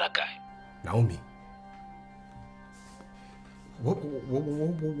and one other guy. Naomi?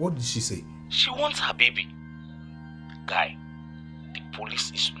 What did she say? She wants her baby. Guy, the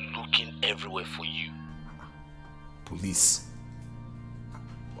police is looking everywhere for you. Police?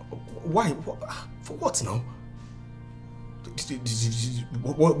 Why? For what now?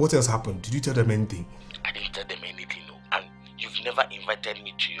 What else happened? Did you tell them anything? I didn't tell them anything, no. And you've never invited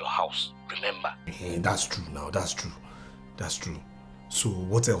me to your house, remember? That's true now, that's true. So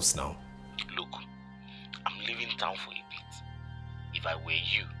what else now? Look, I'm leaving town for a bit. If I were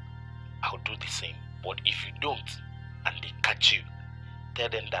you, I'll do the same. But if you don't, and they catch you, tell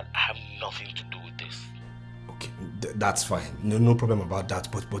them that I have nothing to do with this. Okay, that's fine. No problem about that.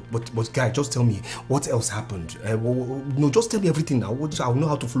 But guy, just tell me what else happened. No, just tell me everything now. I'll know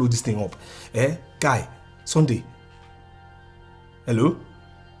how to follow this thing up. Guy, Sunday. Hello?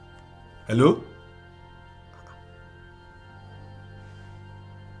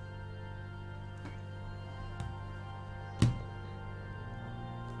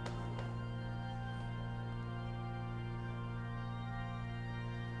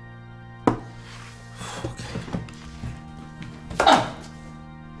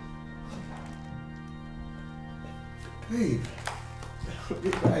 Hey,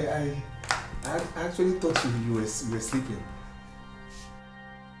 I actually thought you were sleeping.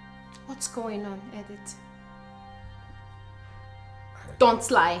 What's going on, Edith?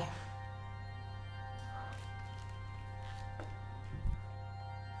 Don't lie.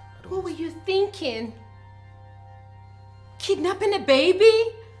 What were you thinking? Kidnapping a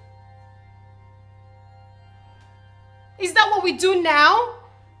baby? Is that what we do now?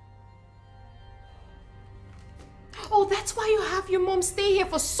 Oh, that's why you have your mom stay here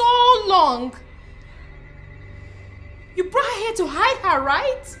for so long. You brought her here to hide her,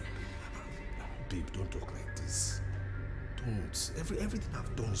 right? Babe, don't talk like this. Don't. Everything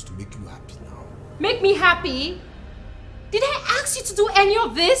I've done is to make you happy now. Make me happy? Did I ask you to do any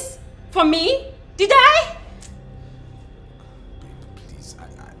of this for me? Did I? Babe, please.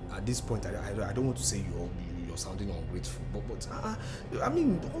 At this point, I don't want to say you're sounding ungrateful, but I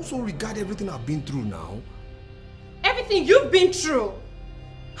mean, also regard everything I've been through now. Everything you've been through.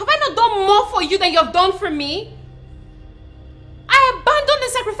 Have I not done more for you than you've done for me? I abandoned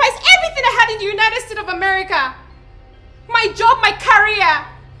and sacrificed everything I had in the United States of America. My job, my career.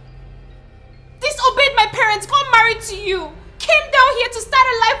 Disobeyed my parents, got married to you. Came down here to start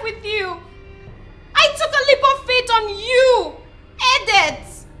a life with you. I took a leap of faith on you,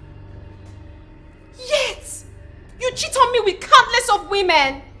 Edith. Yet, you cheat on me with countless of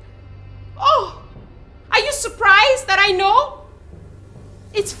women. Oh. Are you surprised that I know?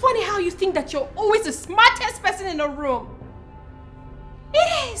 It's funny how you think that you're always the smartest person in the room.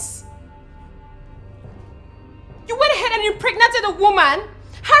 It is. You went ahead and impregnated a woman,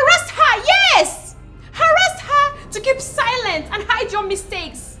 harassed her, yes! Harassed her to keep silent and hide your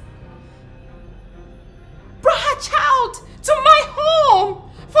mistakes. Brought her child to my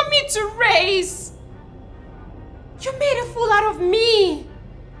home for me to raise. You made a fool out of me.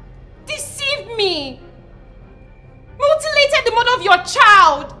 Deceived me. Mutilated the mother of your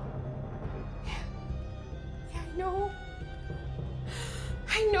child. Yeah,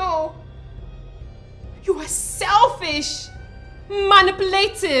 I know. You are selfish,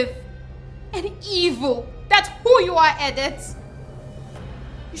 manipulative, and evil. That's who you are, Edith.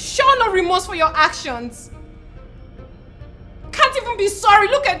 You show no remorse for your actions. Can't even be sorry.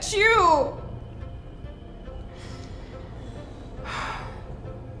 Look at you.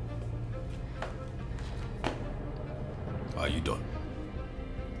 Are you done?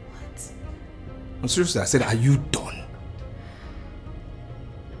 What? I'm seriously, I said, are you done?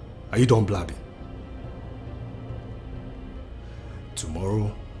 Are you done blabbing?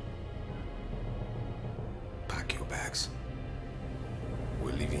 Tomorrow, pack your bags.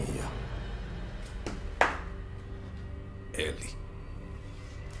 We're leaving here. Early.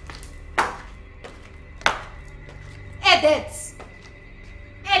 Edith!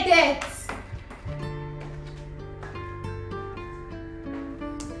 Edith!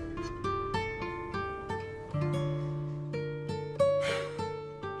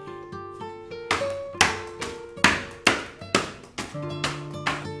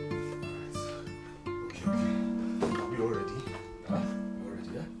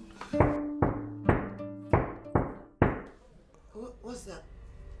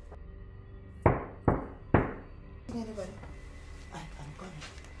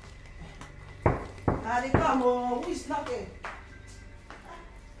 Who is knocking?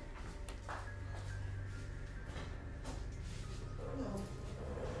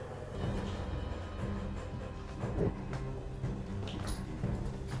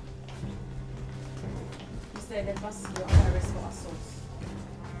 Mr. Edebasi, you're under arrest for assault.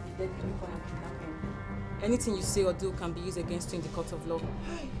 You did for kidnapping. Anything you say or do can be used against you in the court of law.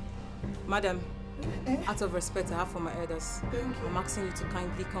 Hi. Madam, out of respect I have for my elders, I'm asking you to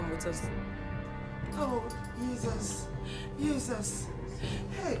kindly come with us. Oh, Jesus. Jesus.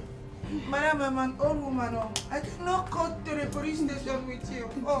 Hey, Madam, I'm an old woman. Oh. I cannot go to the police station with you.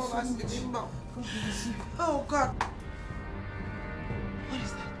 Oh, I'm sitting back. Oh, God. What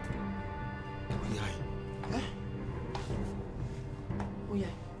is that? Oyai. Huh?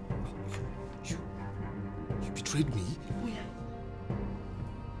 Oyai. You betrayed me? Oyai.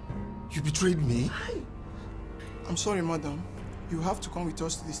 You betrayed me? Hi. I'm sorry, madam. You have to come with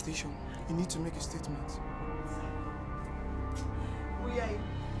us to the station. You need to make a statement. Oyai,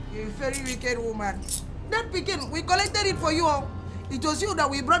 you're a very wicked woman. That pikin, we collected it for you. It was you that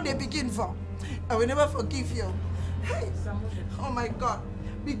we brought the pikin for. I will never forgive you. Hey. Oh my God.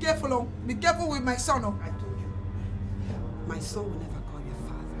 Be careful, oh. Be careful with my son, oh. I told you. My son will never call you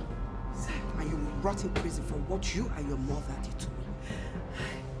father. And you will rot in prison for what you and your mother did to me.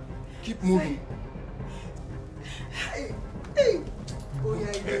 Keep moving. Hey. Hey. Oh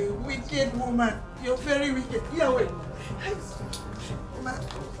yeah, you're a wicked woman. You're very wicked. Yeah, wait. Hey. Man.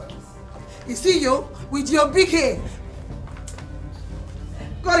 You see you with your big hair.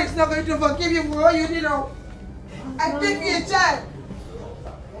 God is not going to forgive you for all you did. Oh. I gave you a child.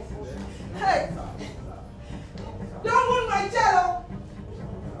 Hey. Don't want my child.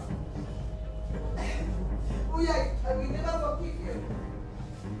 Oh yeah, I will never forgive you.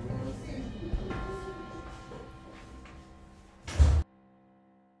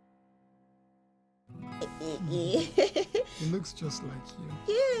 He looks just like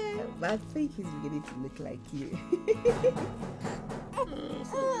you. Yeah, but I think he's beginning to look like you.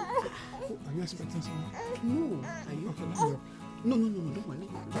 Are you expecting someone? No. Are you? Okay, let me help. No, don't worry.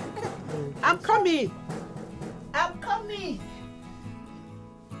 I'm coming. I'm coming.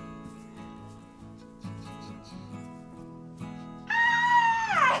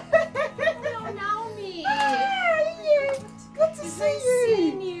 Hello, Naomi. Yes. Good to see you.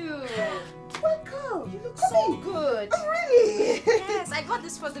 Seeing you. Welcome. You look So good. Oh, really? Yes, I got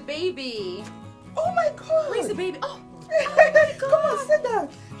this for the baby. Oh my God. Where's the baby? Oh, Come on, sit down.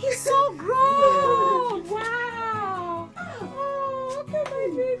 he's so grown. Wow. Oh, look at my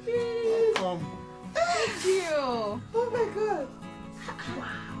baby. Thank you. Oh my God.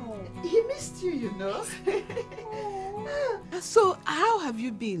 Wow. He missed you, you know. So, how have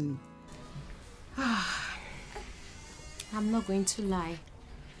you been? I'm not going to lie.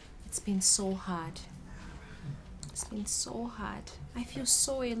 It's been so hard. It's been so hard. I feel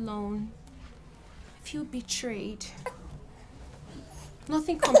so alone. I feel betrayed.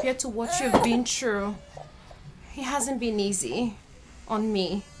 Nothing compared to what you've been through. It hasn't been easy on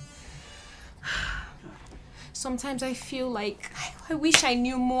me. Sometimes I feel like I wish I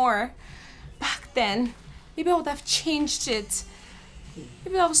knew more back then. Maybe I would have changed it.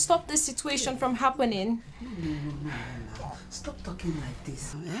 Maybe I would stop this situation from happening. No. Stop talking like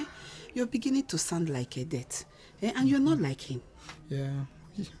this. Eh? You're beginning to sound like a debt. Eh? And you're not like him. Yeah,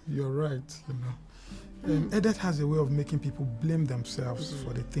 you're right, you know. Edet has a way of making people blame themselves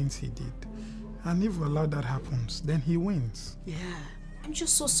for the things he did. And if we allow that happens, then he wins. Yeah. I'm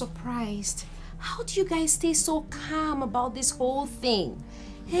just so surprised. How do you guys stay so calm about this whole thing?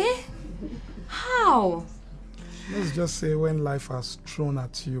 Eh? How? Let's just say when life has thrown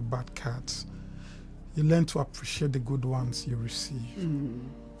at you bad cards, you learn to appreciate the good ones you receive.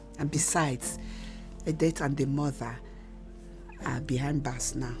 And besides, Edet and the mother are behind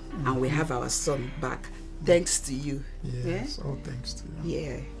bars now. And we have our son back. Thanks to you. Yes, all thanks to you.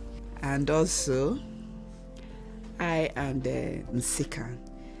 Yeah. And also, I and Nsika,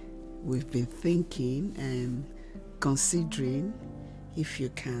 we've been thinking and considering if you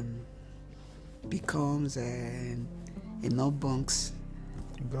can become an Obunk's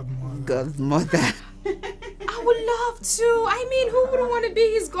godmother. I would love to. I mean, who wouldn't want to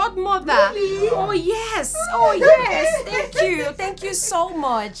be his godmother? Really? Oh, yes. Oh, yes. Thank you. Thank you so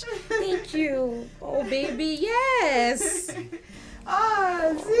much. Thank you. Oh, baby, yes. See?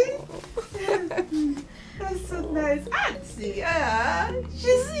 That's so nice. See,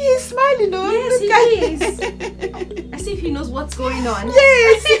 he's smiling, though. Yes, he is. As if he knows what's going on.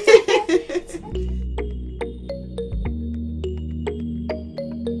 Yes,